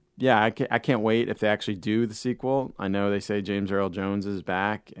I can't wait if they actually do the sequel. I know they say James Earl Jones is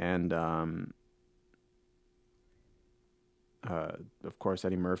back, and of course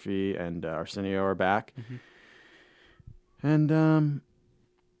Eddie Murphy and Arsenio are back. Mm-hmm. And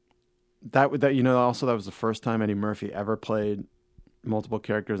that was the first time Eddie Murphy ever played multiple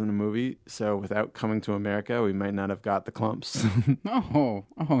characters in a movie. So without Coming to America, we might not have got the Clumps. Oh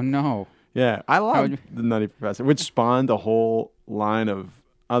no. Yeah, I love The Nutty Professor, which spawned a whole line of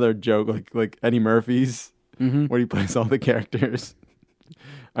other joke like Eddie Murphy's, where he plays all the characters.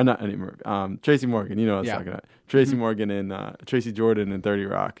 Not Eddie Murphy. Tracy Morgan, you know what I was talking about. Tracy Morgan and Tracy Jordan in 30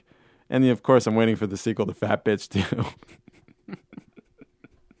 Rock. And then, of course, I'm waiting for the sequel to Fat Bitch, too.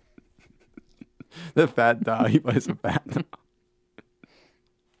 The fat dog. He plays a fat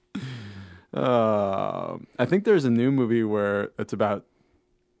dog. I think there's a new movie where it's about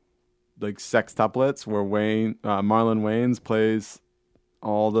like sextuplets where Marlon Wayans plays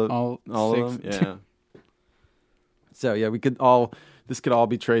all of them. Yeah. So yeah, this could all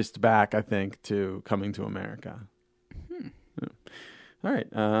be traced back, I think, to Coming to America. Yeah. All right.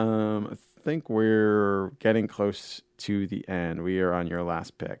 I think we're getting close to the end. We are on your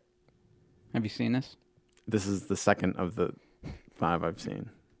last pick. Have you seen this? This is the second of the 5 I've seen.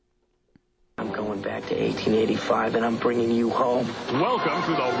 I'm going back to 1885 and I'm bringing you home. Welcome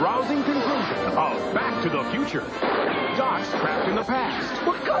to the rousing conclusion of Back to the Future. Doc's trapped in the past.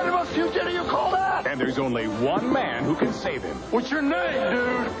 What kind of a future do you call that? And there's only one man who can save him. What's your name,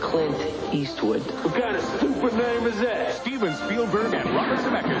 dude? Clint Eastwood. What kind of stupid name is that? Steven Spielberg and Robert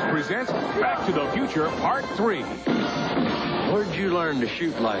Zemeckis present Back to the Future Part 3. Where'd you learn to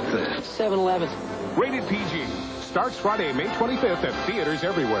shoot like this? 7-Eleven. Rated PG. Starts Friday, May 25th at theaters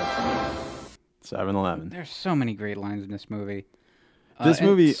everywhere. 7-Eleven. There's so many great lines in this movie. This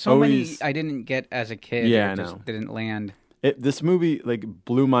movie so always... many I didn't get as a kid. Yeah, it I just know. didn't land. This movie like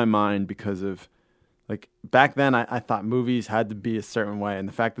blew my mind because of like back then I thought movies had to be a certain way, and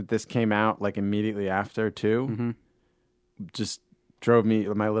the fact that this came out like immediately after too just drove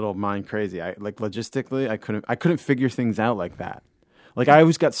my little mind crazy. I like logistically I couldn't figure things out like that. Like I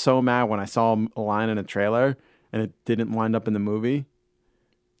always got so mad when I saw a line in a trailer and it didn't wind up in the movie.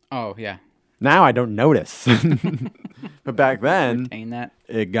 Oh yeah. Now I don't notice. But back then,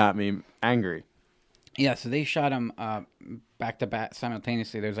 it got me angry. Yeah, so they shot them back to back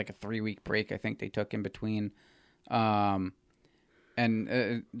simultaneously. There's like a 3-week break I think they took in between. And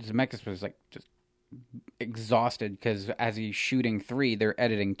Zemeckis was like just exhausted because as he's shooting 3, they're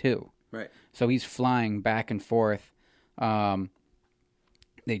editing 2. Right. So he's flying back and forth.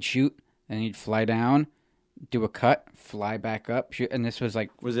 They'd shoot, then he'd fly down, do a cut, fly back up, shoot, and this was like...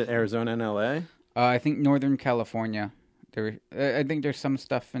 Was it Arizona and L.A.? I think Northern California. I think there's some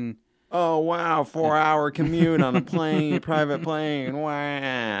stuff in... Oh, wow, 4-hour commute on a plane, private plane.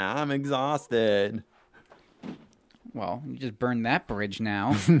 Wow, I'm exhausted. Well, you just burned that bridge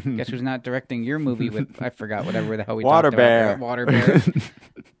now. Guess who's not directing your movie with, I forgot, whatever the hell we Water talked Bear. about. Water Bear.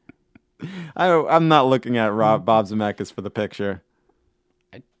 I'm not looking at Bob Zemeckis for the picture.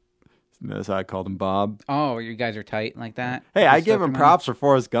 Notice how I called him Bob. Oh, you guys are tight like that? Hey, I gave him props for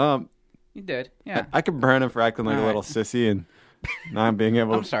Forrest Gump. You did, yeah. I could burn him for acting like a little sissy and not being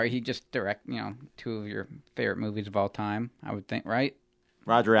able to... I'm sorry, he just direct, 2 of your favorite movies of all time, I would think, right?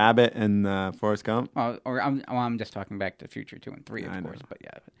 Roger Rabbit and Forrest Gump? I'm just talking Back to the Future 2 and 3, of course, but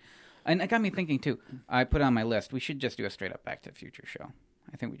yeah. And it got me thinking, too. I put on my list, we should just do a straight-up Back to the Future show.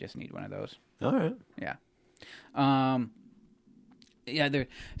 I think we just need one of those. All right. Yeah. Yeah, there's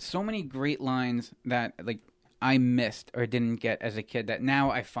so many great lines that like I missed or didn't get as a kid that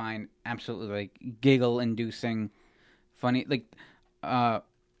now I find absolutely like giggle-inducing, funny. Like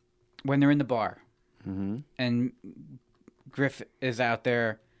when they're in the bar and Griff is out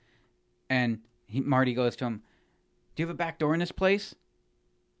there, and Marty goes to him, "Do you have a back door in this place?"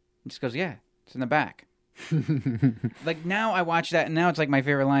 He just goes, "Yeah, it's in the back." Like now I watch that and now it's like my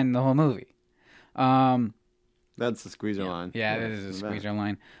favorite line in the whole movie. That's the squeezer line. Yeah, that is a squeezer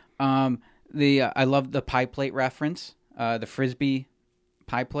line. I love the pie plate reference, the Frisbee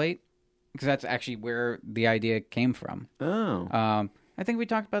pie plate, because that's actually where the idea came from. Oh. I think we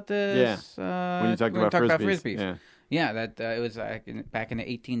talked about this. Yeah. When you talked about Frisbees. Yeah, that it was back in the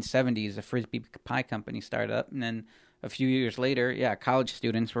 1870s. The Frisbee Pie Company started up, and then a few years later, college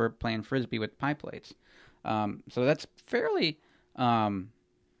students were playing Frisbee with pie plates. So that's fairly,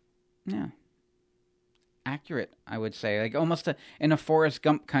 accurate, I would say. Like almost in a Forrest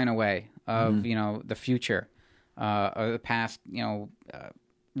Gump kind of way of, the future, or the past,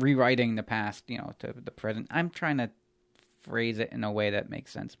 rewriting the past, to the present. I'm trying to phrase it in a way that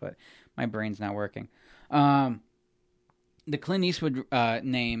makes sense, but my brain's not working. The Clint Eastwood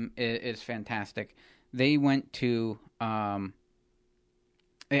name is fantastic. They went to,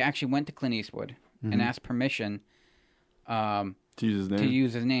 they actually went to Clint Eastwood and asked permission to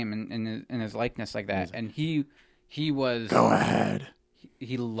use his name and his likeness like that, and he was go ahead.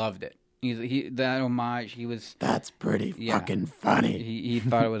 He loved it. That homage. That's pretty fucking funny. He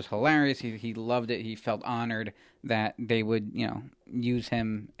thought it was hilarious. He loved it. He felt honored that they would use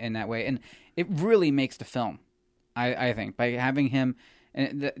him in that way, and it really makes the film. I think by having him,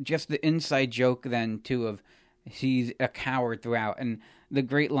 and just the inside joke then too of he's a coward throughout, and the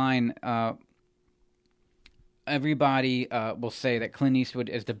great line. Everybody will say that Clint Eastwood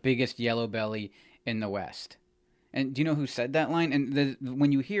is the biggest yellow belly in the West. And do you know who said that line? And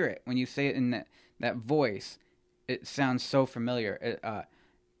when you hear it, when you say it in that voice, it sounds so familiar.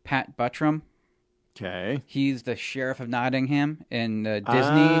 Pat Buttram. Okay. He's the sheriff of Nottingham in Disney.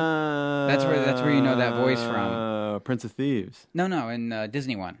 That's where you know that voice from. Prince of Thieves. No, in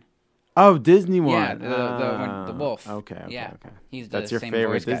Disney one. Oh, Disney one. Yeah, the wolf. Okay. Yeah, he's the That's your same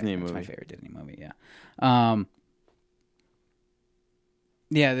favorite voice guy. Disney movie. That's my favorite Disney movie. Yeah.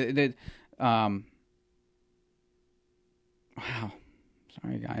 Wow.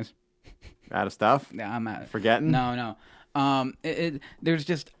 Sorry, guys. Out of stuff? Yeah, I'm out. Forgetting? No. I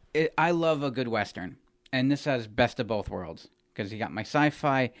love a good Western. And this has best of both worlds. Because you got my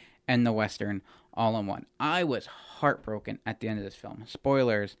sci-fi and the Western all in one. I was heartbroken at the end of this film.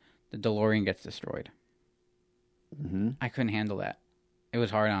 Spoilers, the DeLorean gets destroyed. I couldn't handle that. It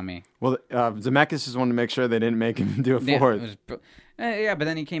was hard on me. Well, Zemeckis just wanted to make sure they didn't make him do a fourth. But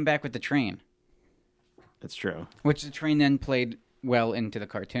then he came back with the train. That's true. Which the train then played well into the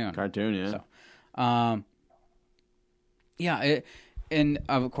cartoon. Yeah. So, and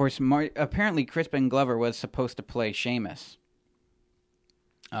of course, apparently Crispin Glover was supposed to play Seamus.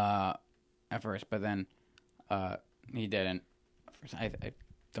 at first, but then he didn't. I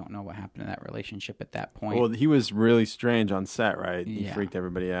don't know what happened to that relationship at that point. Well, he was really strange on set, right? He Yeah. freaked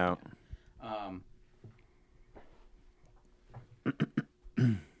everybody out. All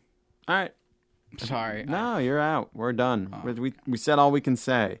right. Sorry. No, you're out. We're done. We said all we can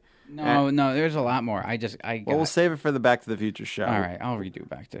say. No, there's a lot more. Well, we'll save it for the Back to the Future show. All right, I'll redo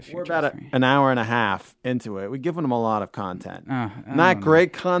Back to the Future. We're about an hour and a half into it. We've given them a lot of content. Not Not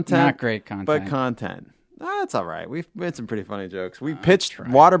great content, but content. content. That's all right. We've made some pretty funny jokes. We pitched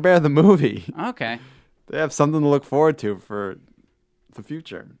Water Bear the movie. Okay. They have something to look forward to for the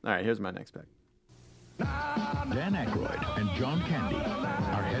future. All right, here's my next pick. Dan Aykroyd and John Candy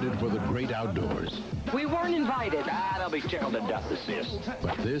are headed for the great outdoors. We weren't invited. They'll be tickled to death to see us.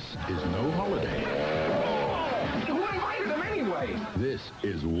 But this is no holiday. Who invited them anyway? This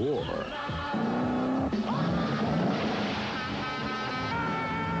is war.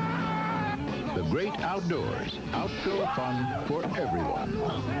 The great outdoors. Outdoor fun for everyone.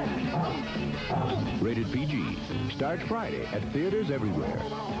 Rated PG. Starts Friday at theaters everywhere.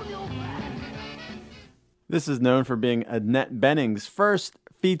 This is known for being Annette Bening's first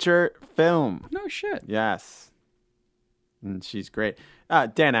feature film. No shit. Yes. And she's great.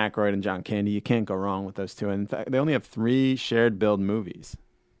 Dan Aykroyd and John Candy, you can't go wrong with those two. In fact, they only have 3 shared build movies.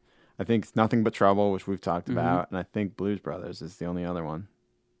 I think it's Nothing But Trouble, which we've talked about, and I think Blues Brothers is the only other one.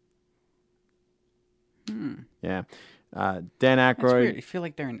 Yeah. Dan That's Aykroyd. weird. You feel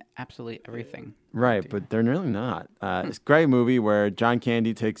like they're in absolutely everything. Right, but they're really not. It's a great movie where John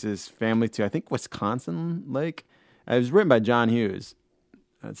Candy takes his family to, I think, Wisconsin Lake. It was written by John Hughes.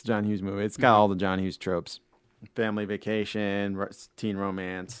 It's a John Hughes movie. It's got all the John Hughes tropes. Family vacation, teen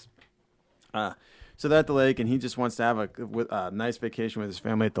romance. So they're at the lake, and he just wants to have a nice vacation with his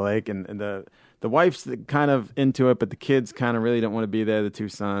family at the lake. And the wife's kind of into it, but the kids kind of really don't want to be there, the 2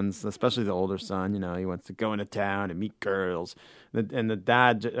 sons, especially the older son. You know, he wants to go into town and meet girls. And the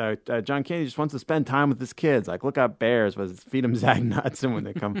dad, John Candy, just wants to spend time with his kids. Like, look out bears, but feed them Zag nuts. And when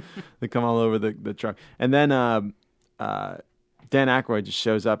they come all over the truck. And then Dan Aykroyd just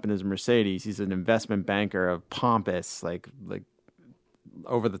shows up in his Mercedes. He's an investment banker, of pompous, like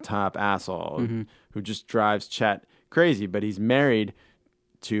over-the-top asshole who just drives Chet crazy, but he's married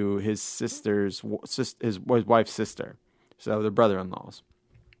to his wife's sister, so they're brother-in-laws.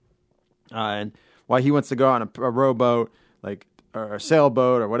 And while he wants to go on a rowboat, or a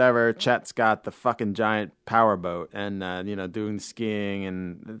sailboat or whatever, Chet's got the fucking giant power boat and doing the skiing,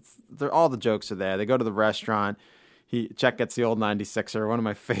 and all the jokes are there. They go to the restaurant. Chet gets the old 96er, one of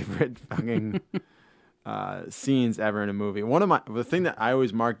my favorite fucking scenes ever in a movie. The thing that I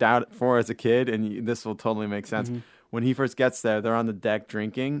always marked out for as a kid, and this will totally make sense, when he first gets there, they're on the deck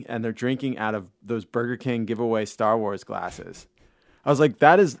drinking, and they're drinking out of those Burger King giveaway Star Wars glasses. I was like,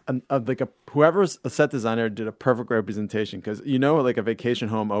 that is whoever's a set designer did a perfect representation, because like a vacation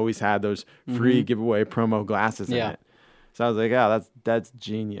home always had those free giveaway promo glasses in it. So I was like, that's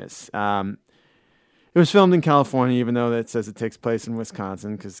genius. It was filmed in California, even though it says it takes place in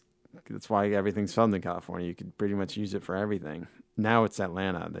Wisconsin, because that's why everything's filmed in California. You could pretty much use it for everything. Now it's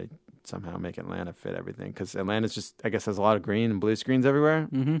Atlanta. They somehow make Atlanta fit everything, because Atlanta's just, I guess, has a lot of green and blue screens everywhere.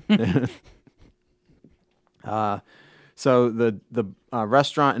 So the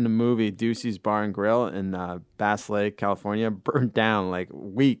restaurant in the movie, Ducey's Bar and Grill in Bass Lake, California, burned down like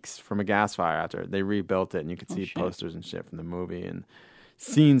weeks from a gas fire after they rebuilt it, and you could see posters and shit from the movie and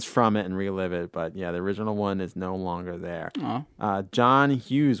scenes from it and relive it. But yeah, the original one is no longer there. John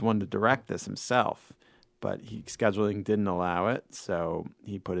Hughes wanted to direct this himself, but scheduling didn't allow it, so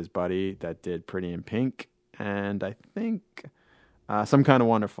he put his buddy that did Pretty in Pink and I think Some Kind of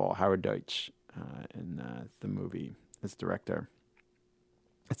Wonderful, Howard Deutsch, in the movie as director.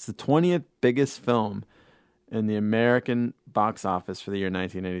 It's the 20th biggest film in the American box office for the year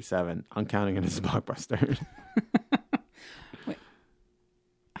 1987. I'm counting it as a blockbuster. Wait,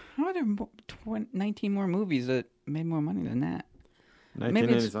 how are there 19 more movies that made more money than that?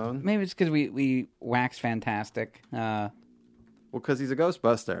 1987? Maybe it's because we wax Fantastic. Well, because he's a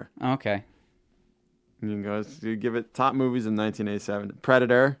Ghostbuster. Okay. You give it top movies in 1987.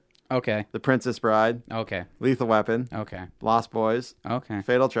 Predator. Okay. The Princess Bride. Okay. Lethal Weapon. Okay. Lost Boys. Okay.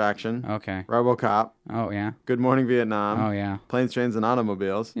 Fatal Attraction. Okay. RoboCop. Oh, yeah. Good Morning Vietnam. Oh, yeah. Planes, Trains, and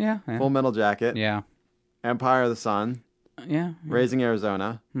Automobiles. Yeah. Full Metal Jacket. Yeah. Empire of the Sun. Yeah. Raising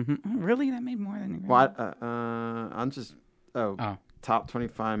Arizona. Mm-hmm. Really? That made more than... What? I'm just... Top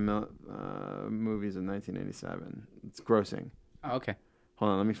 25 movies in 1987. It's grossing. Oh, okay.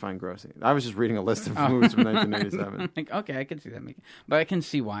 Hold on, let me find grossing. I was just reading a list of movies from 1987. Okay, I can see that. But I can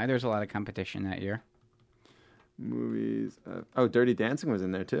see why. There's a lot of competition that year. movies. Dirty Dancing was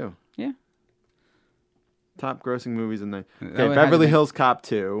in there too. Yeah. Top grossing movies in the. Okay, That Beverly Hills Cop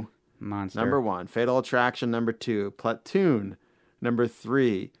 2. Monster. Number 1. Fatal Attraction, number 2. Platoon, number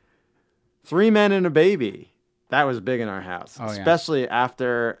 3. 3 Men and a Baby. That was big in our house. Oh, yeah. Especially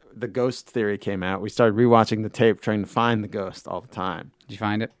after the ghost theory came out. We started rewatching the tape, trying to find the ghost all the time. Did you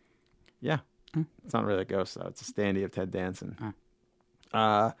find it? Yeah. It's not really a ghost, though. It's a standee of Ted Danson.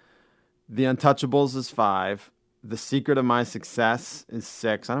 Oh. The Untouchables is 5. The Secret of My Success is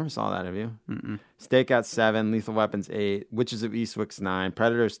 6. I never saw that, have you? Mm-mm. Stakeout 7. Lethal Weapons 8. Witches of Eastwick's 9.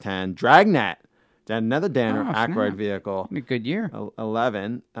 Predators 10. Dragnet. Another Dan Aykroyd vehicle. A good year.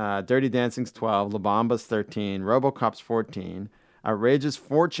 11. Dirty Dancing's 12. La Bamba's 13. RoboCop's 14. Outrageous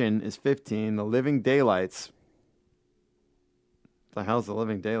Fortune is 15. The Living Daylights. What the hell's The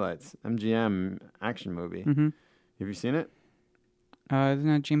Living Daylights? MGM action movie. Mm-hmm. Have you seen it? Isn't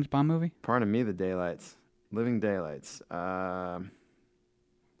that a James Bond movie? Pardon me, The Daylights. Living Daylights.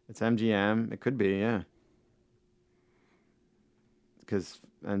 It's MGM. It could be, yeah. Because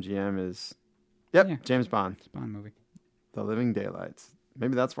MGM is... Yep, yeah. James Bond. It's a Bond movie. The Living Daylights.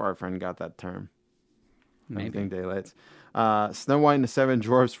 Maybe that's where our friend got that term. Maybe. Living Daylights. Snow White and the Seven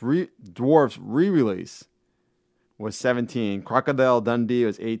Dwarfs re-release was 17. Crocodile Dundee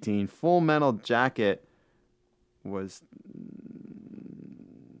was 18. Full Metal Jacket was...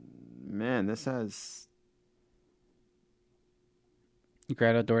 Man, this has...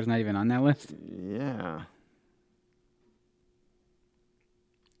 Great Outdoors not even on that list? Yeah.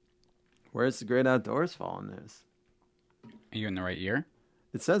 Where's The Great Outdoors fall in this? Are you in the right year?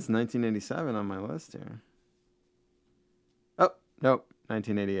 It says 1987 on my list here. Oh, nope.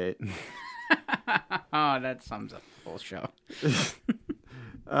 1988. Oh, that sums up the whole show.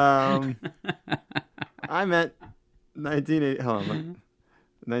 I meant 1980. Hold on.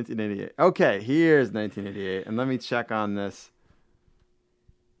 1988. Okay, here's 1988. And let me check on this.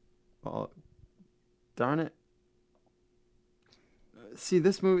 Well, darn it. See,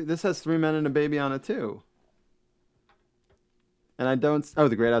 this movie, this has 3 Men and a Baby on it, too. And I don't... Oh,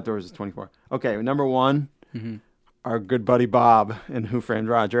 The Great Outdoors is 24. Okay, number 1, our good buddy Bob in Who Framed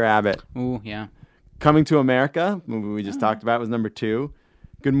Roger Rabbit. Ooh, yeah. Coming to America, movie we just talked about, was number 2.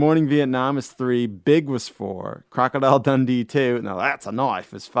 Good Morning Vietnam is 3. Big was 4. Crocodile Dundee 2. Now that's a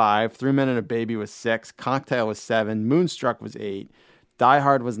knife is 5. 3 Men and a Baby was 6. Cocktail was 7. Moonstruck was 8. Die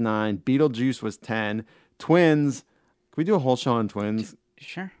Hard was 9. Beetlejuice was 10. Twins... Can we do a whole show on Twins?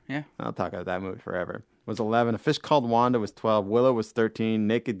 Sure, yeah. I'll talk about that movie forever. Was 11. A Fish Called Wanda was 12. Willow was 13.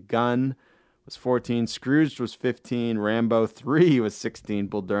 Naked Gun was 14. Scrooged was 15. Rambo 3 was 16.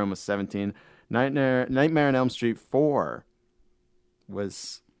 Bull Durham was 17. Nightmare on Elm Street 4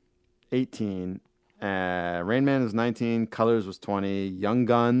 was 18. Rain Man was 19. Colors was 20. Young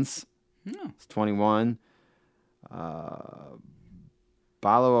Guns was 21.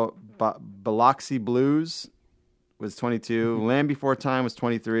 Biloxi Blues was 22. Land Before Time was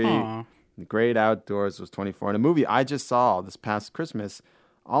 23. Aww. The Great Outdoors was 24. And a movie I just saw this past Christmas,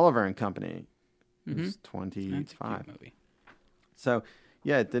 Oliver and Company, was 25. That's a cute movie. So,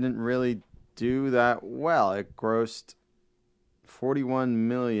 yeah, it didn't really do that well. It grossed $41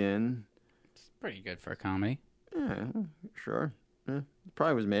 million. It's pretty good for a comedy. Yeah, sure. Yeah. It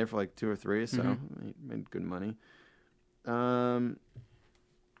probably was made for like 2 or 3, so it made good money.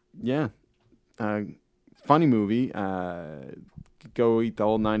 Yeah. Funny movie. Go eat the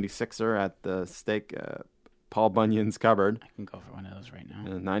old 96er at the steak, Paul Bunyan's Cupboard. I can go for one of those right now.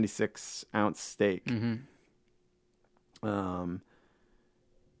 A 96-ounce steak.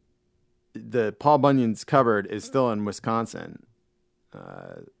 The Paul Bunyan's Cupboard is still in Wisconsin.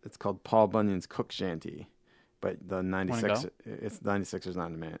 It's called Paul Bunyan's Cook Shanty, but the 96 it's 96er's not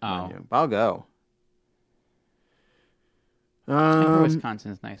in the menu. But I'll go.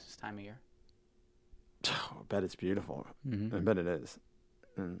 Wisconsin's nice this time of year. I bet it's beautiful. I bet it is.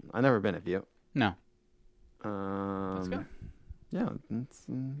 And I've never been. Have you? No. Let's go. Yeah, let's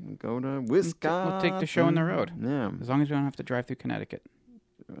go to Wisconsin. We'll take the show on the road. Yeah. As long as we don't have to drive through Connecticut.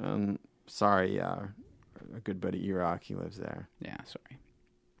 Sorry, our good buddy Iraq, he lives there. Yeah,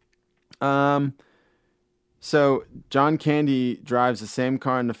 sorry. So John Candy drives the same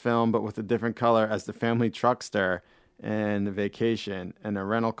car in the film, but with a different color as the family truckster and the Vacation and a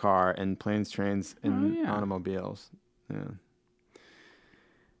rental car and Planes, Trains, and Automobiles. Yeah.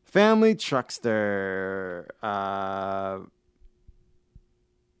 Family truckster.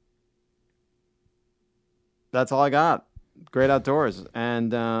 That's all I got. Great Outdoors.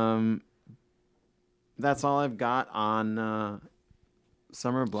 And that's all I've got on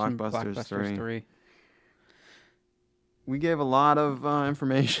Summer Blockbusters 3. We gave a lot of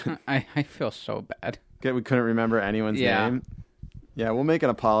information. I feel so bad. We couldn't remember anyone's name. Yeah, we'll make an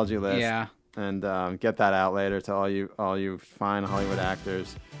apology list. Yeah. And get that out later to all you fine Hollywood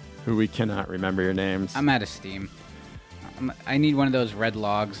actors who we cannot remember your names. I'm out of steam. I need one of those red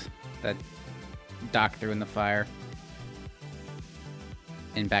logs that Doc threw in the fire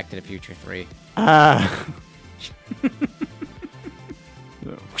in Back to the Future 3. I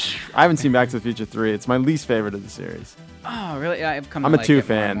haven't seen Back to the Future 3. It's my least favorite of the series. Oh, really? Yeah, I'm a 2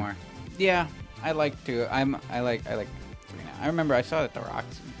 fan. More. Yeah, I like 2. I like 3 now. I remember I saw it at the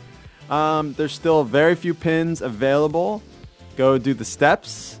Rocks. There's still very few pins available. Go do the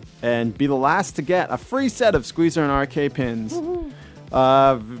steps and be the last to get a free set of Squeezer and RK pins.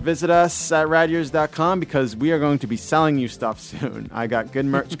 Visit us at radyears.com because we are going to be selling you stuff soon. I got good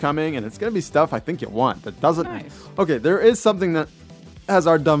merch coming, and it's going to be stuff I think you'll want. That doesn't. Nice. Okay, there is something that has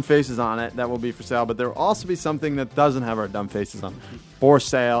our dumb faces on it that will be for sale, but there will also be something that doesn't have our dumb faces on it for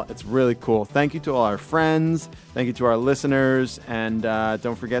sale. It's really cool. Thank you to all our friends. Thank you to our listeners, and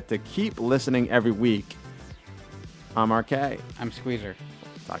don't forget to keep listening every week. I'm RK. I'm Squeezer.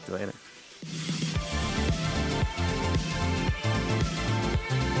 Talk to you later.